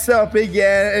gets up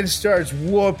again and starts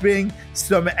whooping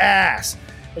some ass.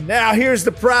 And now here's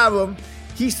the problem.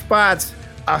 He spots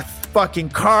a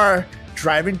fucking car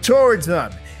driving towards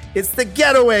them. It's the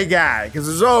getaway guy, because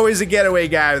there's always a getaway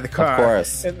guy with the car. Of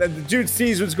course. And then the dude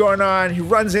sees what's going on. He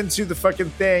runs into the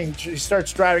fucking thing. He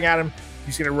starts driving at him.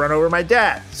 He's going to run over my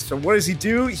dad. So what does he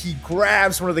do? He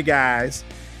grabs one of the guys,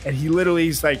 and he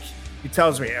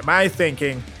tells me, am I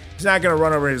thinking he's not going to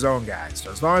run over his own guy?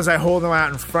 So as long as I hold him out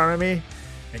in front of me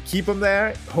and keep him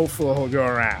there, hopefully he'll go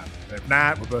around. And if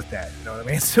not, we're both dead. You know what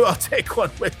I mean? So I'll take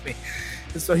one with me.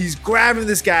 And so he's grabbing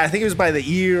this guy. I think it was by the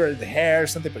ear or the hair or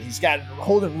something, but he's got it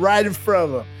holding right in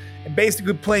front of him and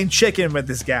basically playing chicken with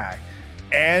this guy.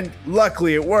 And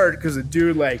luckily it worked because the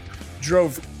dude like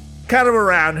drove kind of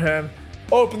around him,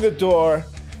 opened the door.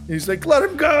 He's like, let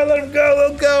him go, let him go,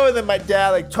 let him go. And then my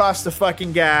dad like tossed the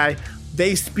fucking guy.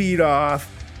 They speed off.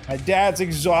 My dad's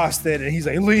exhausted and he's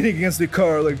like leaning against the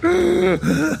car like and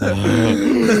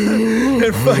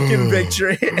fucking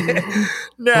victory.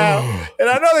 Now, and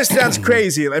I know this sounds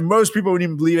crazy, like most people wouldn't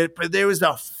even believe it, but there was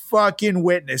a fucking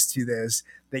witness to this.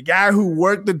 The guy who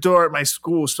worked the door at my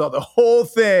school saw the whole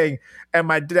thing and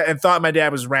thought my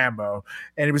dad was Rambo.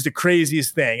 And it was the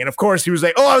craziest thing. And of course he was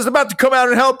like, oh, I was about to come out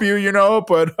and help you,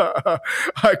 but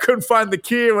I couldn't find the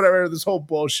key or whatever, this whole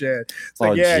bullshit. It's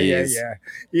like,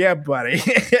 yeah, buddy.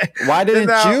 Why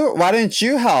didn't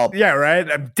you help? Yeah,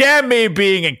 right. Damn me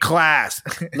being in class.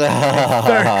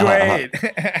 3rd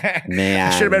grade.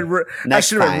 Man. I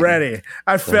should have been ready.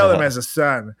 I failed him as a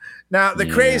son. Now, the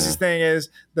craziest thing is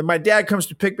that my dad comes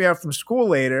to pick me up from school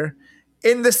later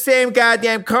in the same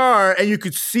goddamn car, and you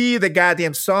could see the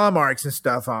goddamn saw marks and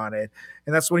stuff on it.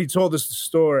 And that's when he told us the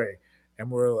story. And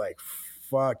we're like,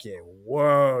 fucking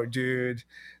whoa, dude.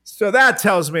 So that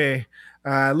tells me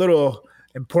a little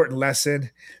important lesson.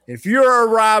 If you're a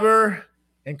robber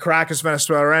in Caracas,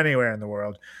 Venezuela, or anywhere in the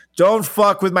world, don't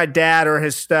fuck with my dad or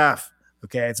his stuff.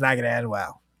 Okay? It's not going to end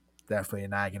well. Definitely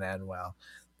not going to end well.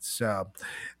 So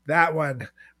that one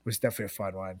was definitely a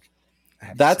fun one.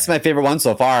 That's my favorite one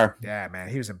so far. Yeah, man.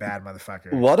 He was a bad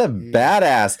motherfucker. What a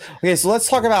badass. Okay, so let's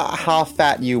talk about how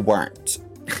fat you weren't.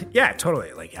 Yeah,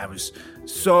 totally. Like, I was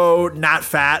so not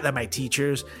fat that my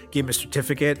teachers gave me a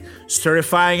certificate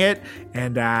certifying it.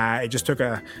 And it just took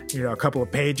a couple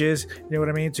of pages, you know what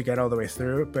I mean, to get all the way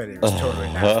through. But it was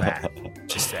totally not fat.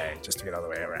 Just to get all the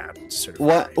way around.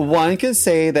 One could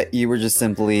say that you were just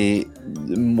simply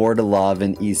more to love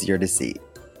and easier to see,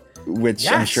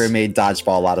 which I'm sure made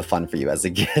dodgeball a lot of fun for you as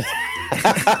a kid.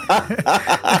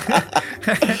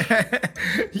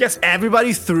 Yes,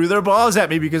 everybody threw their balls at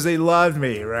me because they loved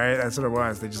me, right? That's what it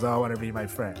was. They just all want to be my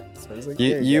friend. So like,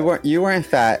 you weren't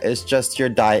fat. It's just your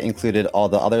diet included all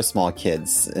the other small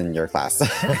kids in your class.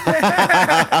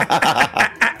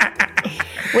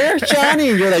 Where's Johnny?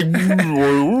 You're like,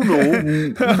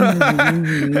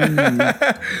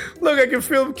 look, I can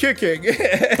feel him kicking.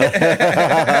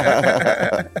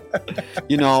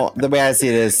 The way I see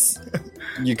it is,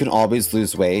 you can always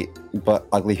lose weight, but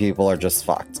ugly people are just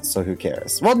fucked. So who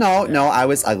cares? Well, no, I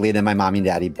was ugly. Then my mommy and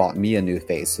daddy bought me a new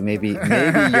face. So maybe your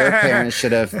parents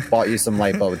should have bought you some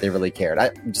lipo if they really cared.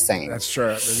 I'm just saying. That's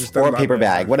true. Or a paper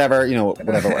bag, whatever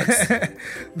works.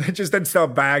 They just didn't sell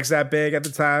bags that big at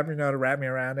the time, to wrap me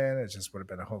around in. It just would have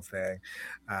been a whole thing.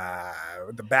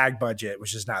 The bag budget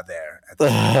was just not there at the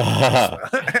time.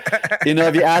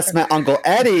 If you ask my Uncle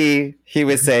Eddie, he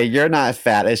would say, you're not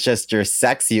fat. It's just your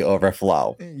sexy overflow.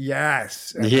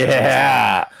 Yes.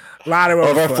 Yeah. A lot of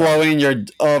overflowing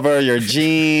over your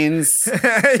jeans.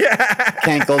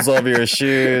 Can't goes over your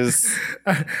shoes.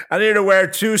 I need to wear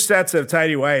 2 sets of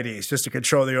tidy whities just to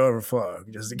control the overflow,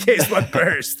 just in case one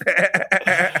burst.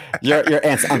 Your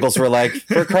aunts and uncles were like,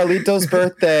 for Carlito's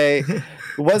birthday,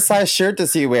 what size shirt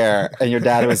does he wear? And your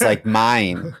dad was like,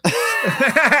 mine.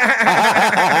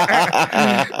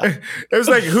 It was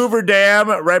like Hoover Dam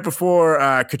right before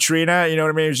Katrina. You know what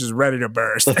I mean? It was just ready to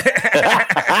burst.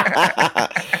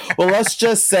 Well, let's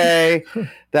just say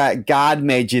that God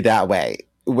made you that way,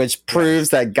 which proves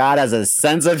that God has a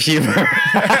sense of humor.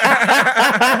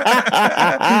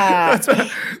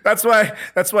 That's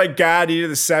why God needed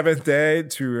the 7th day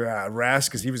to rest,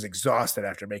 because he was exhausted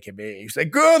after making me. He was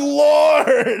like, good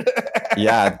Lord.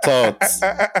 Yeah, totes.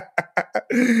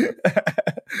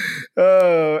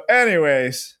 Oh,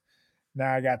 anyways,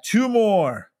 now I got 2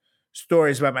 more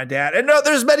stories about my dad. And no,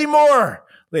 there's many more,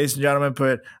 ladies and gentlemen,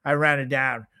 but I rounded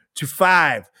down to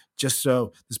 5 just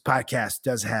so this podcast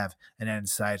does have an end in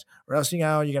sight, or else, you're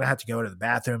going to have to go to the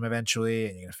bathroom eventually,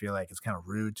 and you're going to feel like it's kind of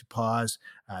rude to pause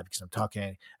because I'm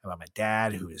talking about my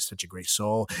dad, who is such a great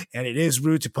soul, and it is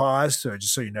rude to pause. So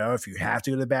just so you know, if you have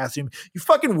to go to the bathroom, you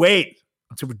fucking wait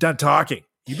until we're done talking.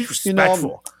 You be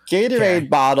respectful. Gatorade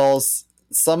bottles,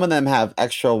 some of them have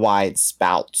extra wide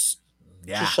spouts.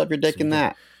 Yeah. Just shove your dick in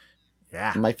that.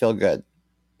 Yeah. It might feel good.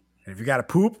 And if you got to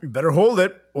poop, you better hold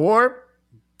it, or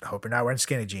I hope you're not wearing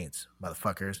skinny jeans,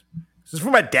 motherfuckers. This is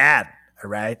for my dad, all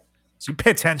right? So you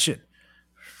pay attention,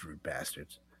 rude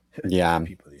bastards. Yeah.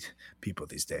 People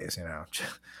these days,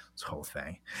 this whole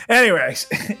thing. Anyways,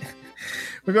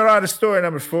 we go on to story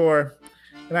number 4,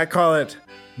 and I call it,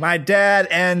 My Dad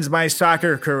Ends My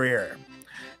Soccer Career.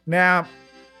 Now,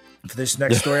 for this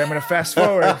next story, I'm going to fast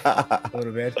forward a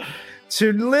little bit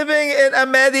to living in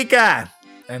America.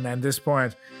 And at this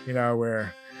point,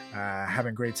 we're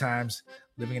having great times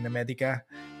living in America.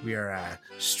 We are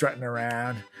strutting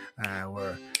around.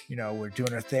 We're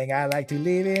doing our thing. I like to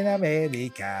live in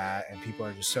America. And people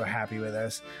are just so happy with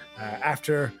us.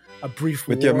 After a brief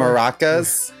with your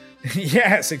maracas.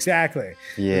 Yes, exactly.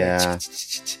 Yeah.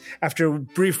 After a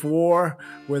brief war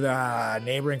with a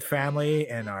neighboring family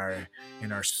in our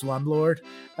slumlord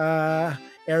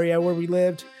area where we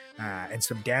lived, and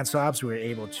some dance ops, we were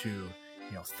able to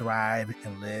thrive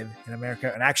and live in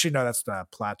America. And actually, no, that's the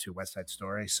plot to West Side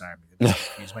Story. Sorry, I'm going to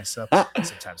confuse myself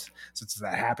sometimes since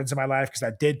that happens in my life, because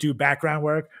I did do background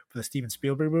work for the Steven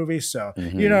Spielberg movie. So,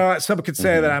 someone could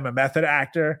say that I'm a method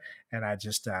actor, and I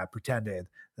just pretended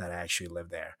that I actually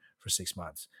lived there for 6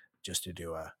 months just to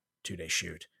do a 2-day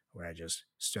shoot where I just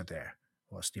stood there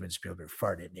while Steven Spielberg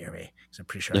farted near me, because I'm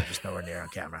pretty sure I'm just nowhere near on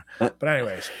camera. But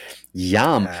anyways.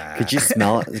 Yum. Could you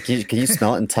smell it? Can you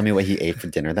smell it and tell me what he ate for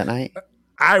dinner that night?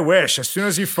 I wish. As soon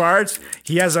as he farts,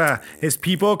 he has his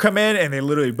people come in and they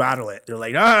literally bottle it. They're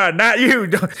like, not you.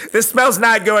 This smell's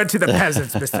not going to the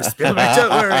peasants, Mr. Spielberg. Don't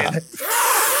worry.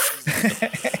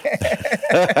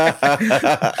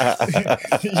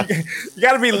 You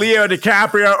got to be Leo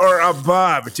DiCaprio or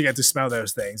above to get to smell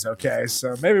those things. Okay,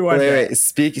 so maybe one day. Wait.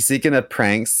 Speaking of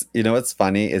pranks, what's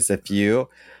funny is if you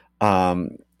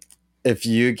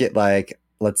get, like,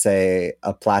 let's say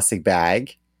a plastic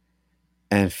bag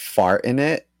and fart in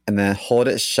it, and then hold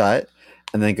it shut,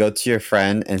 and then go to your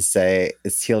friend and say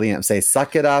it's helium. Say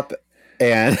suck it up,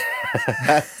 and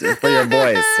for your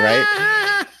voice,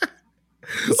 right?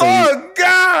 So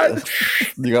God!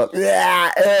 You go,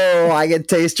 yeah, oh, I can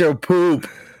taste your poop.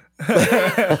 You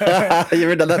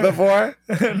ever done that before?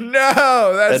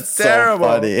 No, that's terrible.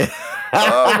 So funny.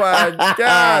 Oh my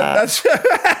God,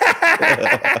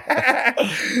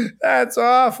 that's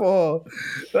awful.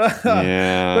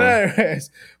 Yeah. But anyways,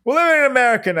 we're living in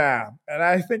America now, and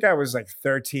I think I was like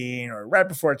 13 or right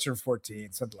before I turned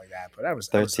 14, something like that. But I was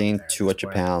 13,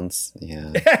 200 pounds.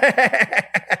 Yeah.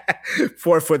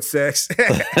 4'6",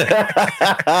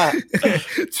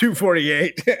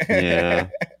 248. Yeah.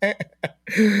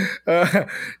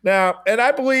 Now, and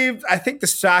I think the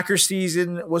soccer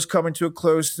season was coming to a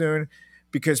close soon,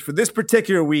 because for this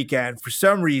particular weekend, for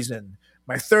some reason,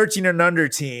 my 13 and under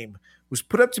team was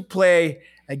put up to play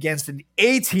against an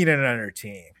 18 and under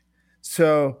team.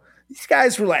 So these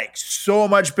guys were like so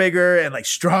much bigger and like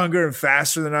stronger and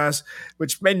faster than us,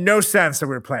 which made no sense that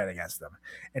we were playing against them.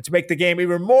 And to make the game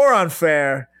even more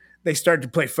unfair, they started to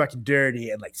play fucking dirty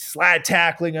and like slide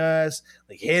tackling us,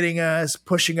 like hitting us,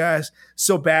 pushing us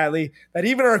so badly that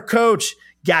even our coach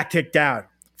got kicked out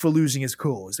for losing his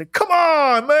cool. He's like, come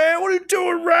on, man, what are you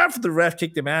doing, ref? The ref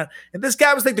kicked him out. And this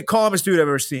guy was like the calmest dude I've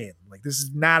ever seen. Like, this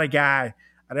is not a guy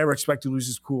I'd ever expect to lose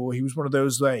his cool. He was one of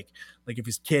those, like if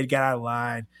his kid got out of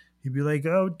line, he'd be like,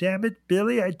 oh, damn it,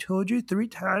 Billy, I told you 3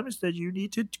 times that you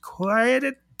need to quiet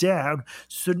it down,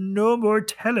 so no more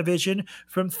television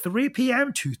from 3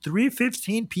 p.m. to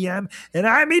 3:15 p.m. And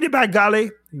I mean it, by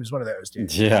golly. He was one of those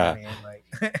dudes. Yeah. You know what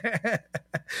I mean?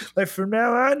 Like from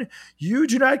now on, you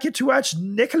do not get to watch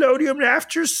Nickelodeon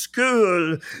after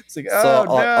school. It's like, oh,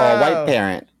 no. A white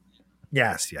parent.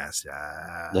 Yes.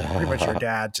 Pretty much your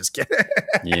dad. Just kidding.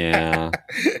 Yeah.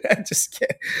 Just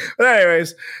kidding. But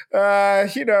anyways,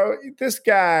 this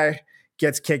guy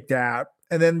gets kicked out.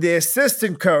 And then the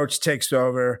assistant coach takes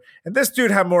over. And this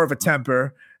dude had more of a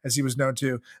temper, as he was known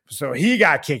to. So he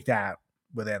got kicked out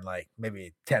within like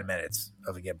maybe 10 minutes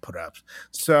of getting put up.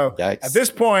 So Yikes. At this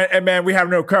point, and man, we have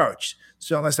no coach.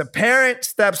 So unless a parent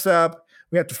steps up,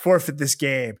 we have to forfeit this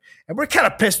game. And we're kind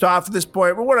of pissed off at this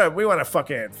point. We want to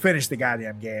fucking finish the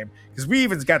goddamn game, because we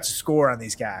even got to score on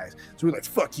these guys. So we're like,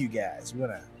 fuck you guys. We're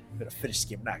gonna finish this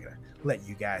game. We're not gonna let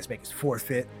you guys make us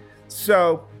forfeit.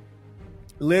 So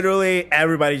literally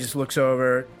everybody just looks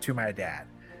over to my dad,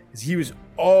 because he was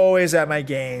always at my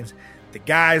games. The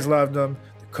guys loved him.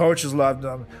 The coaches loved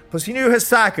him. Plus he knew his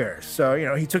soccer. So,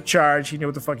 he took charge. He knew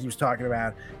what the fuck he was talking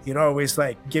about. He'd always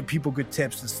like give people good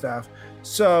tips and stuff.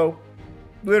 So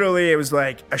literally it was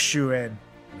like a shoe-in.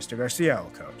 Mr. Garcia will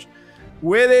coach.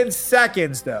 Within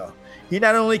seconds, though, he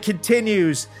not only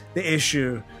continues the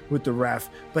issue with the ref,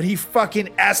 but he fucking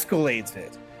escalates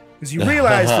it. Because he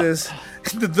realizes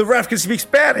that the ref can speak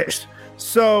Spanish.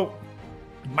 So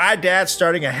my dad's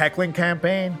starting a heckling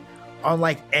campaign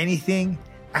unlike anything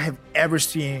I have ever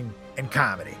seen in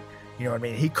comedy. You know what I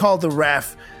mean? He called the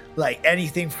ref like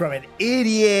anything from an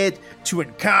idiot to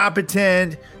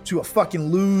incompetent to a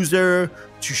fucking loser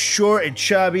to short and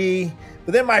chubby.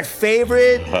 But then my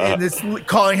favorite, and it's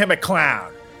calling him a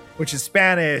clown, which in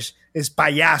Spanish is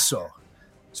payaso.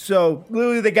 So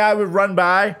literally the guy would run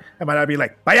by and I'd be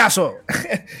like, payaso.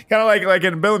 Kind of like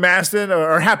in Billy Maston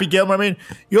or Happy Gilmore. I mean,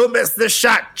 you'll miss this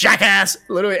shot, jackass.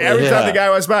 Literally every time the guy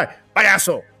was by,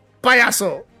 payaso,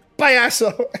 payaso,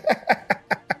 payaso.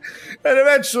 And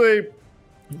eventually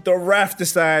the ref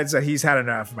decides that he's had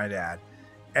enough of my dad.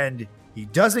 And he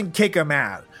doesn't kick him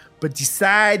out, but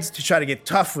decides to try to get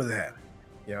tough with him.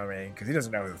 You know what I mean? Because he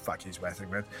doesn't know who the fuck he's wrestling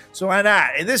with. So why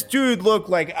not? And this dude looked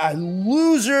like a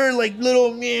loser, like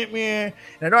little meh. And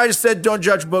I know I just said don't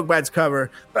judge a book by its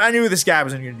cover, but I knew this guy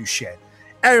wasn't going to do shit.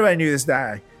 Everybody knew this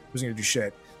guy wasn't going to do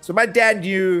shit. So my dad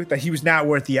knew that he was not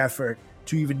worth the effort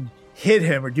to even hit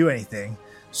him or do anything.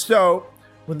 So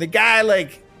when the guy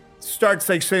starts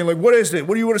saying what is it?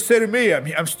 What do you want to say to me?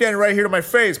 I'm standing right here to my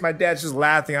face. My dad's just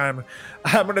laughing on him.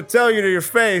 I'm going to tell you to your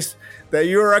face that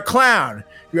you're a clown.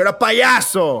 You're a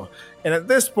payaso. And at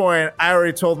this point, I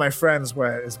already told my friends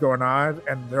what is going on,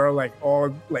 and they're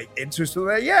all into it. So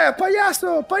they're like, yeah,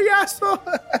 payaso, payaso.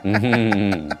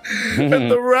 And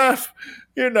the ref,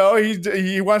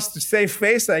 he wants to save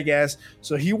face, I guess.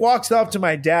 So he walks up to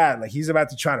my dad like he's about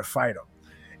to try to fight him.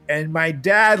 And my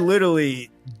dad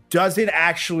literally doesn't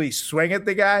actually swing at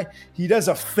the guy. He does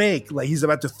a fake, like he's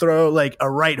about to throw a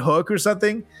right hook or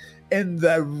something. And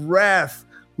the ref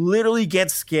literally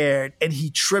gets scared and he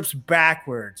trips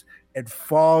backwards and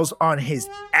falls on his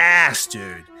ass,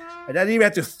 dude. I didn't even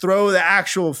have to throw the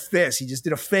actual fist. He just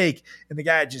did a fake and the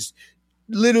guy just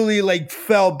literally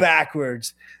fell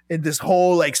backwards in this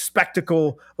whole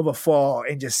spectacle of a fall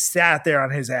and just sat there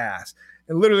on his ass.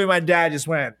 And literally my dad just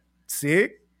went, see?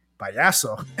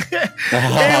 Payaso.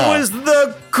 It was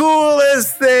the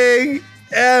coolest thing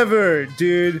ever,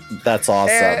 dude. That's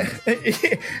awesome. And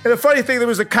the funny thing, there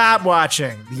was a cop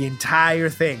watching the entire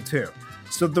thing too.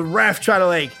 So the ref tried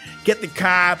to get the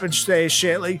cop and say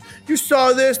shit you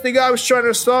saw this? The guy was trying to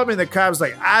assault me. And the cop was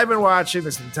like, I've been watching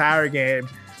this entire game.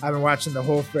 I've been watching the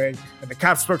whole thing. And the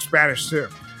cop spoke Spanish too.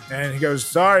 And he goes,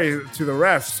 sorry to the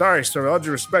ref. Sorry, sir. With all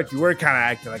due respect, you were kind of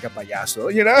acting like a payaso,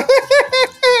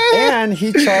 And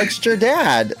he charged your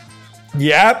dad.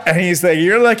 Yep. And he's like,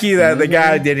 you're lucky that the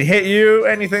guy didn't hit you,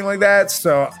 anything like that.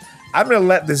 So I'm going to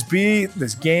let this be.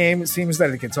 This game, it seems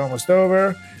that it's almost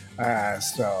over.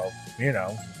 So,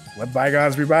 let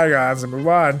bygones be bygones and move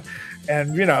on.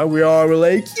 And, we all were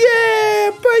like,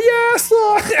 yeah,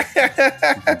 payaso.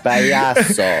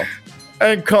 Payaso.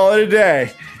 And call it a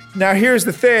day. Now, here's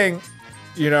the thing.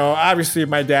 Obviously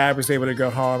my dad was able to go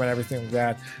home and everything like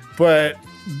that. But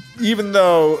even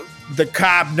though the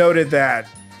cop noted that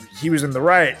he was in the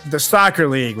right, the soccer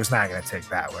league was not going to take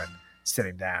that one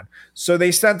sitting down. So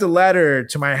they sent a letter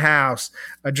to my house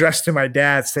addressed to my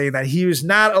dad saying that he was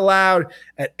not allowed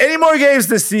at any more games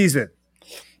this season.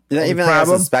 Not even as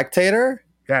a spectator?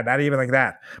 Yeah, not even like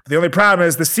that. But the only problem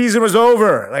is the season was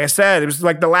over. Like I said, it was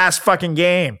the last fucking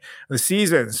game of the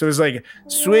season. So it was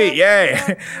sweet,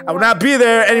 yay. I will not be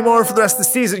there anymore for the rest of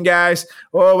the season, guys.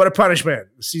 Oh, what a punishment.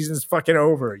 The season's fucking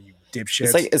over, you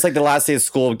dipshits. It's like the last day of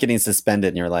school getting suspended,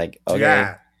 and you're like, okay.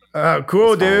 Yeah. Oh,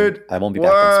 cool, dude. I won't be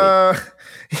back next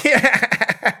week.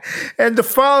 Yeah. And the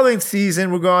following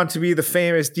season will go on to be the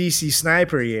famous DC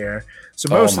Sniper year. So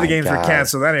most of the games were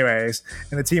canceled anyways,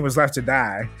 and the team was left to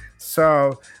die.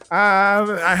 So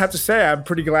I have to say I'm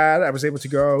pretty glad I was able to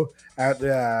go out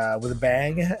with a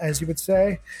bang, as you would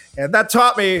say. And that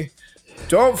taught me,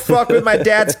 don't fuck with my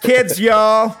dad's kids,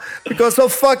 y'all, because he'll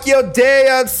fuck your day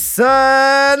up,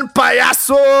 son.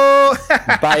 Payaso.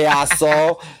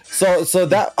 Payaso. So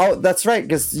that's right,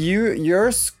 because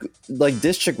your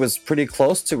district was pretty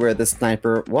close to where the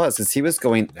sniper was, because he was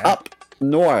going up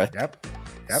north. Yep.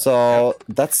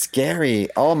 That's scary.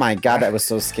 Oh my god, that was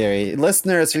so scary.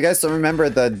 Listeners, if you guys don't remember,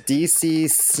 the DC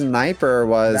Sniper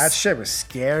that shit was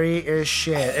scary as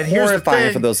shit. And here's the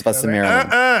thing for those of us in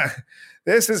Maryland.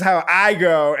 This is how I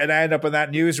go, and I end up in that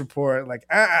news report.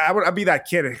 I'll be that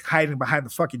kid hiding behind the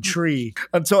fucking tree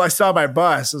until I saw my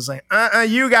bus. I was like,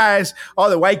 you guys, all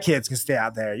the white kids can stay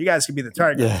out there. You guys can be the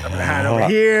target. Yeah. I'm gonna hide over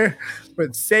here, but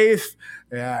it's safe.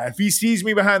 Yeah, if he sees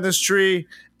me behind this tree,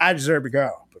 I deserve to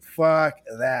go. But fuck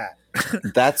that.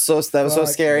 That was so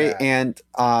scary. That. And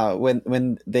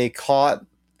when they caught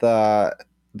the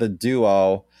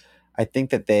duo, I think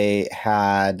that they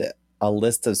had a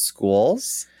list of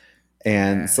schools.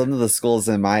 And some of the schools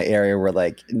in my area were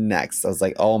next. I was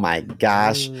like, oh my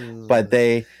gosh. Ooh. But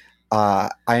I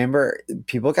remember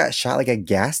people got shot at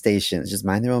gas stations, just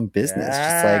mind their own business.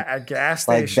 Yeah, at gas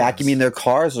stations. Vacuuming their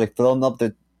cars, filling up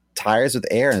their tires with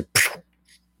air.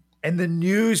 And the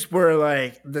news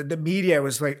were the media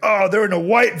was oh, they're in a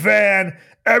white van.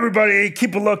 Everybody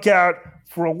keep a lookout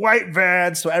for a white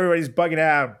van. So everybody's bugging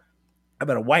out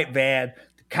about a white van.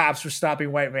 The cops were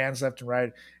stopping white vans left and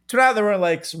right. Turned out there were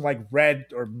like some like red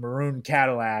or maroon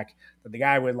Cadillac that the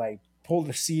guy would like pull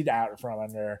the seat out from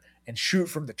under and shoot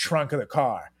from the trunk of the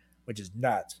car, which is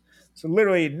nuts. So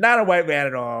literally not a white van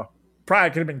at all. Probably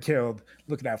could have been killed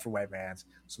looking out for white vans.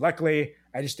 So luckily,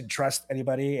 I just didn't trust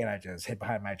anybody, and I just hid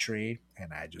behind my tree,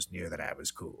 and I just knew that I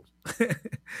was cool. Hide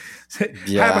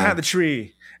behind the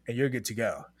tree, and you're good to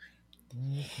go.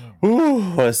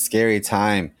 Ooh, what a scary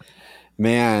time,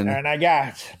 man. And I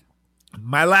got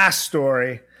my last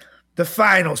story, the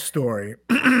final story.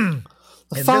 The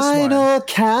final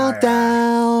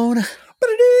countdown.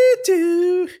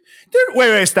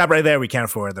 Wait, stop right there. We can't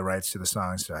afford the rights to the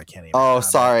song, so I can't even. Oh,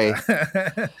 sorry.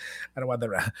 I don't want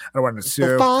to sue.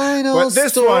 The final but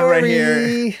this story. one right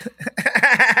here.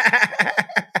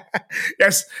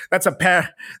 Yes, that's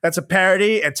a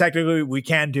parody, and technically we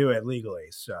can do it legally.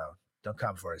 So don't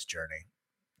come for us, Journey.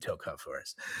 Don't come for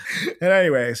us. And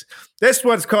anyways, this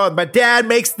one's called "My Dad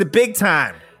Makes the Big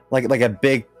Time." Like a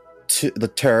big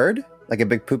the turd. Like a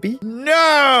big poopy?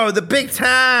 No, the big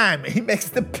time. He makes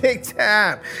the big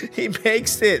time. He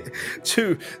makes it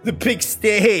to the big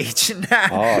stage.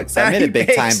 I made it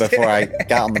big time before I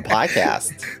got on the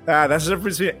podcast. That's the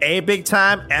difference between a big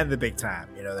time and the big time.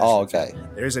 You know. Okay.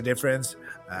 There's a difference.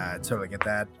 Totally get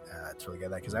that.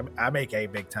 Because I make a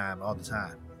big time all the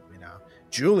time. You know,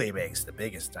 Julie makes the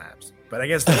biggest times, but I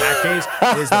guess in that case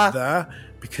it is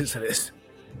because it is.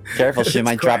 Careful, she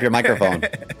might drop your microphone.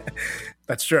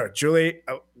 That's true. Julie,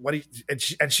 and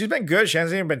she's been good. She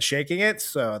hasn't even been shaking it,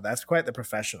 so that's quite the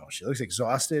professional. She looks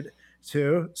exhausted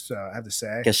too, so I have to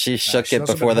say. Because she shook it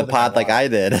before the pod like I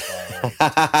did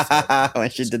when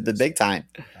she did the big time.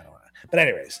 But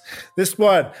anyways, this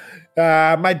one,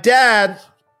 my dad,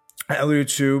 I alluded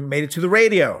to, made it to the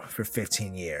radio for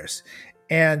 15 years.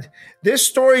 And this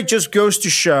story just goes to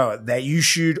show that you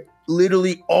should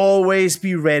literally always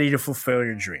be ready to fulfill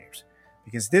your dreams.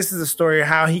 Because this is the story of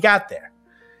how he got there.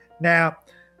 Now,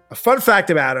 a fun fact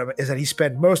about him is that he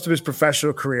spent most of his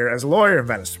professional career as a lawyer in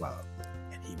Venezuela.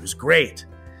 And he was great.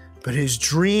 But his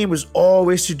dream was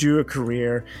always to do a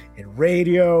career in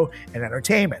radio and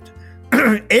entertainment.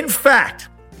 In fact,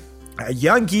 a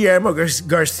young Guillermo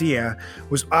Garcia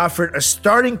was offered a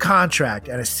starting contract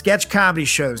at a sketch comedy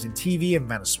show that was in TV in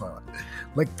Venezuela.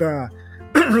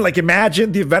 Like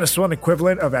imagine the Venezuelan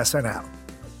equivalent of SNL.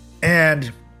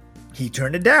 And he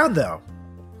turned it down, though,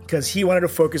 because he wanted to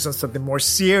focus on something more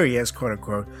serious, quote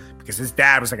unquote, because his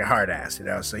dad was like a hard ass, you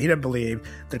know, so he didn't believe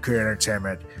that career in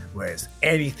entertainment was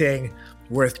anything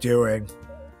worth doing.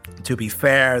 To be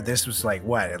fair, this was like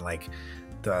what, in like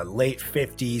the late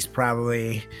 50s,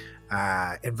 probably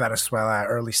in Venezuela,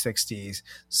 early 60s.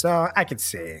 So I could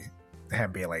see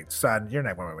him being like, son, you're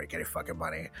not going to make any fucking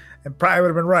money. And probably would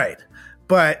have been right.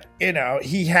 But, you know,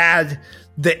 he had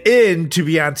the in to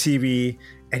be on TV,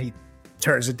 and he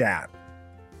turns it down.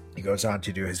 He goes on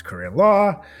to do his career in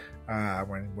law.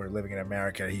 When we're living in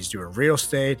America, he's doing real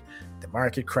estate. The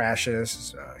market crashes,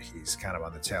 so he's kind of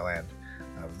on the tail end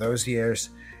of those years.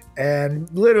 And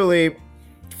literally,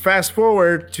 fast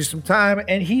forward to some time,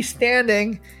 and he's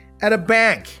standing at a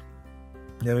bank.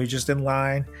 You know, he's just in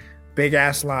line, big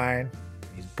ass line.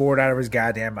 He's bored out of his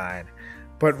goddamn mind.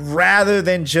 But rather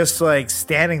than just like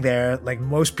standing there like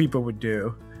most people would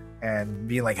do and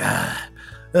being like,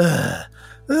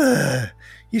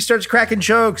 he starts cracking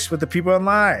jokes with the people in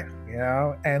line, you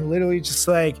know, and literally just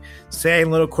like saying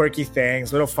little quirky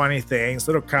things, little funny things,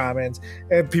 little comments,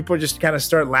 and people just kind of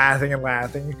start laughing and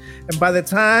laughing. And by the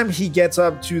time he gets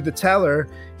up to the teller,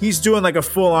 he's doing like a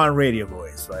full-on radio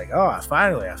voice, like, oh,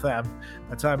 finally, by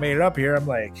the time I made it up here, I'm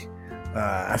like,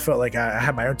 I felt like I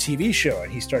had my own TV show, and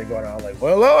he started going on like,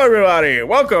 well, hello, everybody,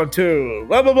 welcome to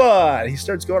blah, blah, blah. And he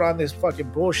starts going on this fucking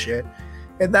bullshit.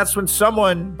 And that's when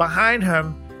someone behind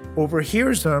him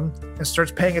overhears him and starts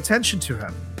paying attention to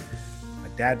him. My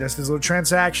dad does this little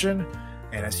transaction,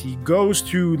 and as he goes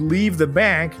to leave the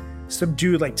bank, some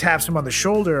dude like taps him on the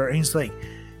shoulder, and he's like,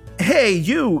 hey,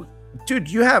 you,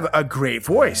 dude, you have a great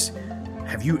voice.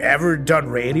 Have you ever done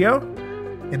radio?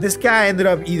 And this guy ended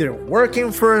up either working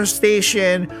for a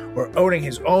station or owning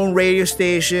his own radio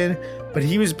station. But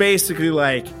he was basically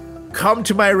like, come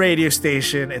to my radio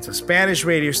station. It's a Spanish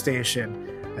radio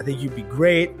station. I think you'd be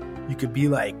great. You could be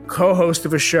like co-host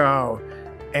of a show.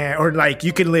 Or like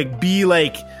you can like be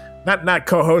like, not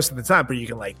co-host at the time, but you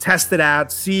can like test it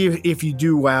out, see if you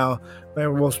do well.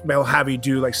 And we'll have you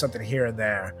do like something here and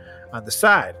there on the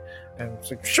side. And it's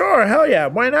like, sure, hell yeah,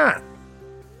 why not?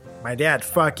 My dad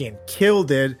fucking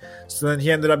killed it. So then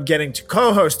he ended up getting to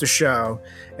co-host the show.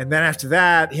 And then after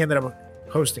that, he ended up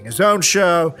hosting his own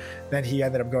show. Then he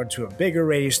ended up going to a bigger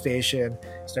radio station,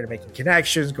 started making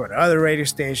connections, going to other radio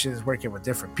stations, working with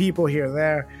different people here and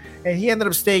there. And he ended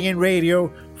up staying in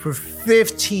radio for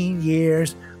 15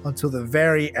 years until the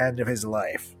very end of his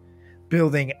life,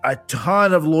 building a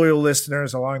ton of loyal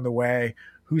listeners along the way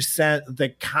who sent the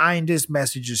kindest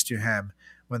messages to him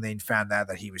when they found out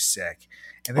that he was sick.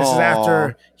 And this is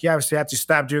after he obviously had to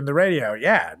stop doing the radio.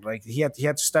 Yeah, like he had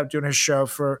to stop doing his show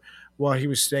while he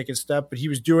was sick and stuff. But he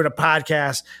was doing a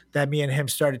podcast that me and him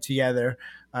started together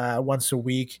once a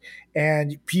week.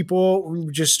 And people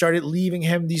just started leaving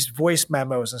him these voice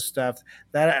memos and stuff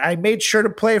that I made sure to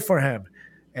play for him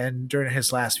and during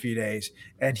his last few days.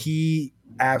 And he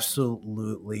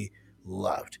absolutely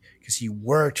loved, because he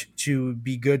worked to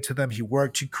be good to them. He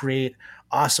worked to create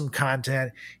awesome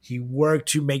content. He worked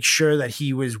to make sure that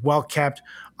he was well kept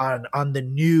on the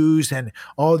news and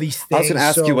all these things. I was going to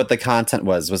ask you what the content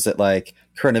was. Was it like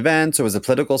current events, or was it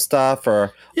political stuff,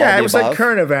 or yeah, it was above? Like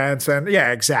current events, and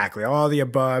yeah, exactly, all the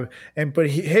above. But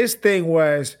his thing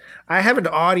was, I have an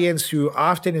audience who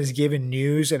often is given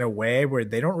news in a way where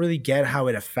they don't really get how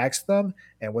it affects them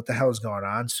and what the hell is going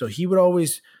on. So he would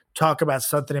always talk about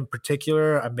something in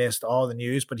particular amidst all the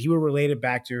news, but he would relate it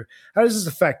back to, how does this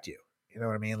affect you? You know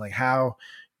what I mean? Like, how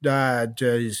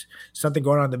does something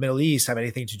going on in the Middle East have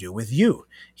anything to do with you?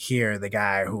 Here, the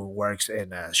guy who works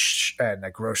in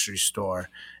a grocery store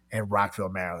in Rockville,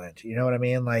 Maryland. You know what I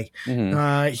mean? Like,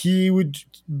 he would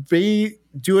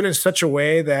do it in such a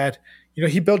way that, you know,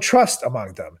 he built trust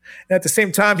among them. And at the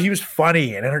same time, he was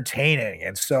funny and entertaining.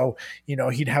 And so, you know,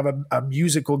 he'd have a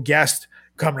musical guest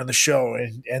coming to the show,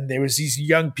 and there was these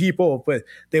young people, but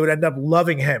they would end up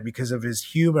loving him because of his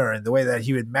humor and the way that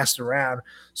he would mess around.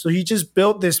 So he just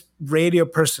built this radio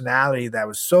personality that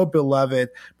was so beloved,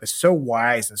 but so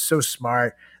wise and so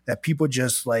smart that people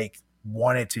just like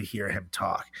wanted to hear him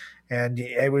talk. And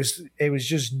it was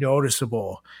just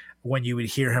noticeable when you would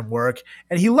hear him work,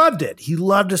 and he loved it. He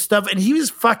loved his stuff, and he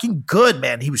was fucking good,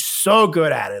 man. He was so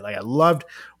good at it. Like, I loved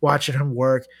watching him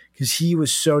work because he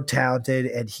was so talented,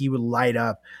 and he would light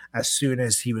up as soon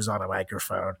as he was on a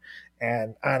microphone.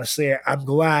 And honestly, I'm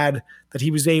glad that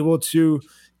he was able to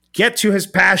get to his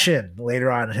passion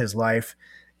later on in his life.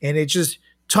 And it just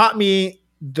taught me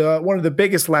one of the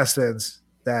biggest lessons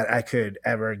that I could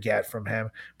ever get from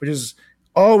him, which is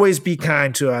always be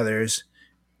kind to others.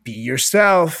 Be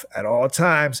yourself at all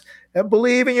times, and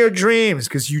believe in your dreams,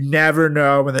 because you never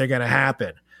know when they're going to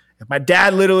happen. If my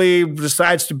dad literally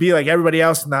decides to be like everybody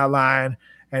else in that line,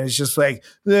 and it's just like,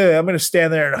 I'm going to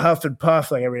stand there and huff and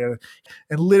puff like every other,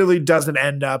 and literally doesn't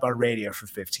end up on radio for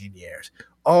 15 years,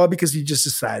 all because he just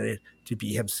decided to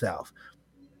be himself.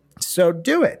 So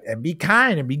do it, and be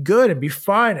kind, and be good, and be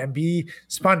fun, and be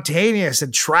spontaneous,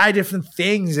 and try different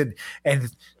things, and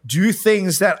do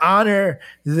things that honor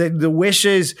the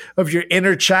wishes of your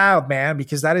inner child, man,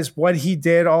 because that is what he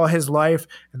did all his life,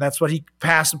 and that's what he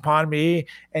passed upon me.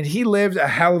 And he lived a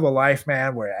hell of a life,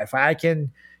 man, where if I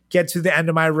can get to the end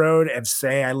of my road and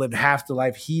say I lived half the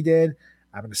life he did,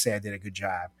 I'm going to say I did a good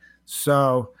job.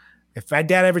 So if my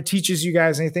dad ever teaches you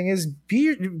guys anything, is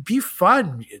be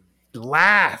fun,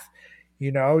 laugh,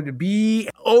 you know, to be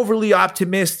overly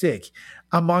optimistic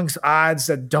amongst odds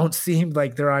that don't seem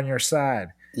like they're on your side.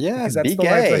 Yeah, because that's the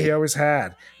life that he always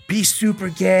had. Be super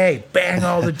gay, bang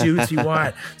all the dudes you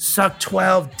want, suck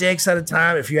 12 dicks at a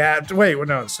time if you have to. Wait, well,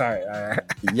 no, sorry.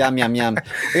 Yum, yum, yum.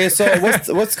 Okay, so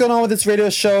what's going on with this radio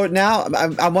show now?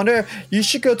 I wonder, you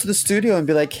should go to the studio and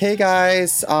be like, hey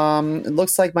guys, it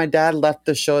looks like my dad left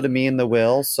the show to me in the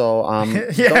will, so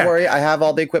yeah. Don't worry, I have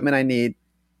all the equipment I need.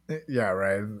 Yeah,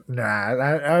 right. Nah,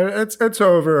 it's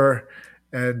over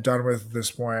and done with at this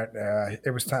point.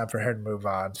 It was time for him to move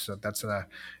on. So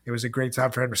it was a great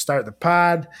time for him to start the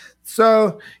pod.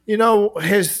 So, you know,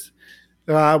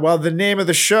 the name of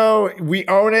the show, we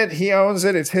own it. He owns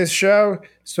it. It's his show.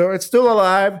 So it's still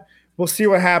alive. We'll see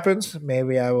what happens.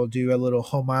 Maybe I will do a little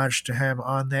homage to him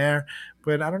on there,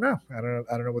 but I don't know. I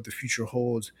don't know what the future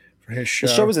holds for his show.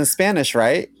 The show was in Spanish,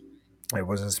 right? It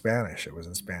was in Spanish.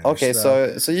 Okay,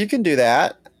 so you can do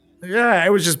that. Yeah, it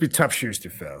would just be tough shoes to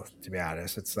fill, to be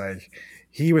honest. It's like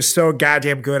he was so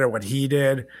goddamn good at what he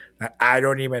did that I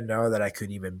don't even know that I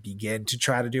could even begin to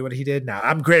try to do what he did. Now,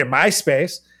 I'm great at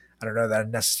MySpace. I don't know that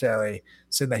I'm necessarily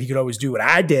saying that he could always do what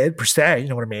I did per se. You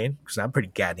know what I mean? Because I'm pretty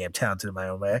goddamn talented in my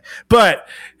own way. But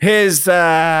he was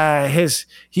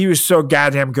so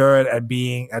goddamn good at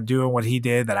doing what he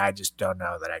did that I just don't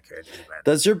know that I could.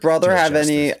 Does your brother have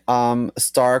any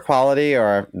star quality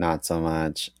or not so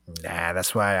much? Nah,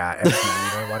 that's why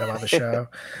MTV don't want him on the show.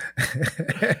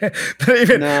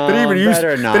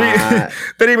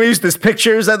 But even used these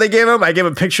pictures that they gave him. I gave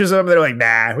him pictures of him. They're like,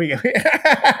 nah,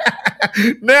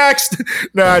 next.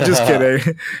 No, just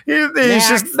kidding.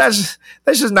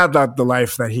 That's just not the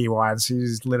life that he wants.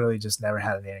 He's literally just never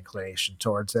had any inclination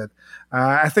towards it.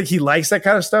 I think he likes that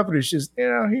kind of stuff, but it's just,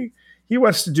 he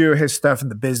wants to do his stuff in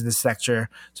the business sector.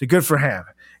 So good for him.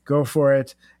 Go for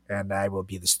it. And I will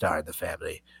be the star of the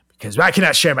family. Because I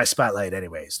cannot share my spotlight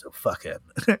anyway, so fuck him.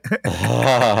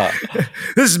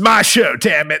 This is my show,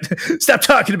 damn it! Stop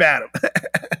talking about him.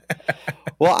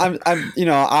 Well, I'm,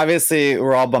 obviously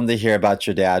we're all bummed to hear about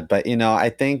your dad, but I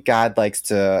think God likes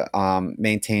to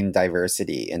maintain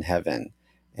diversity in heaven,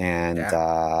 and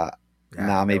now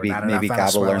maybe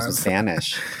God will learn some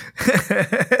Spanish.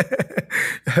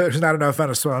 There's not enough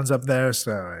Venezuelans up there,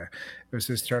 so it was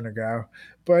his turn to go.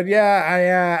 But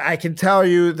yeah, I can tell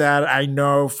you that I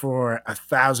know for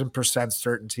 1,000%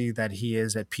 certainty that he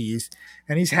is at peace,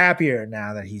 and he's happier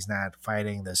now that he's not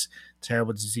fighting this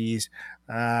terrible disease.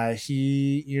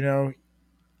 He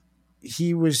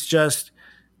was just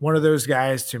one of those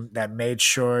guys that made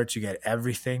sure to get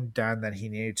everything done that he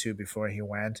needed to before he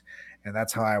went, and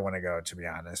that's how I want to go, to be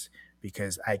honest,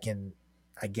 because I can,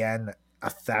 again,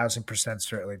 1,000%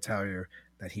 certainly tell you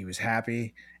that he was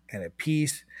happy and at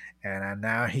peace, and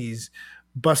now he's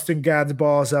busting God's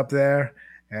balls up there,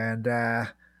 and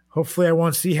hopefully I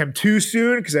won't see him too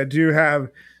soon, because I do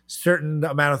have certain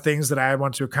amount of things that I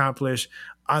want to accomplish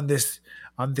on this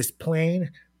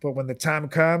plane, but when the time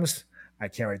comes, I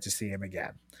can't wait to see him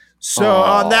again. So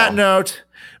on that note,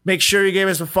 make sure you give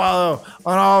us a follow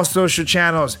on all social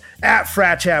channels at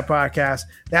Frat Chat Podcast.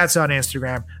 That's on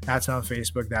Instagram. That's on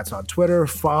Facebook. That's on Twitter.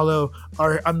 Follow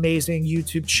our amazing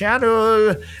YouTube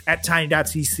channel at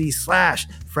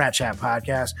tiny.cc/Frat Chat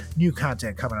Podcast. New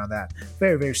content coming on that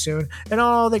very, very soon and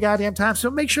all the goddamn time.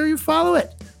 So make sure you follow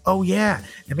it. Oh, yeah.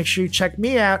 And make sure you check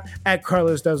me out at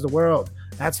Carlos Does the World.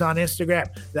 That's on Instagram.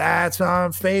 That's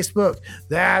on Facebook.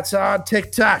 That's on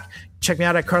TikTok. Check me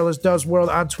out at Carlos Does World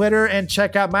on Twitter, and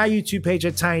check out my YouTube page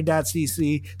at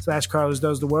tiny.cc/Carlos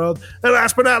Does the World. And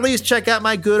last but not least, check out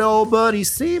my good old buddy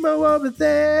Seymour over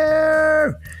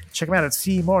there. Check him out at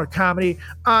Seymour Comedy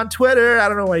on Twitter. I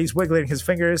don't know why he's wiggling his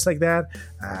fingers like that,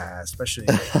 especially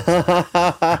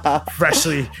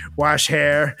freshly washed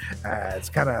hair. It's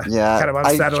kind of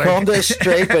unsettling. I combed it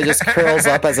straight, but it just curls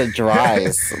up as it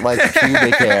dries, like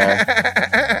pubic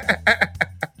hair.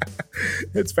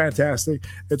 It's fantastic.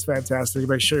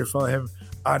 Make sure you follow him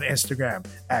on Instagram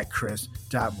at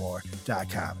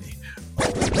chris.moore.comedy.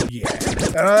 Oh, yeah.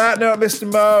 And on that note, Mr.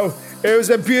 Mo, it was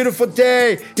a beautiful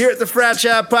day here at the Frat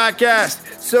Chat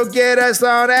Podcast. So get us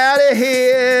on out of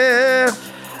here.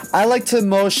 I like to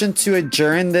motion to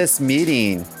adjourn this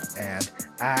meeting. And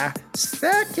I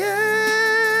second.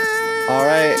 All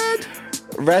right.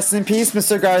 Rest in peace,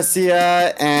 Mr.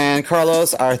 Garcia and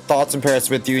Carlos. Our thoughts and prayers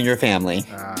with you and your family.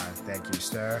 Thank you,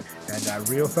 sir. And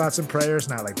real thoughts and prayers,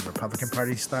 not like the Republican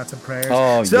Party's thoughts and prayers.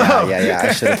 Oh, so, yeah.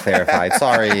 I should have clarified.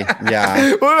 Sorry.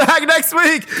 Yeah. We'll be back next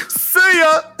week. See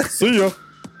ya.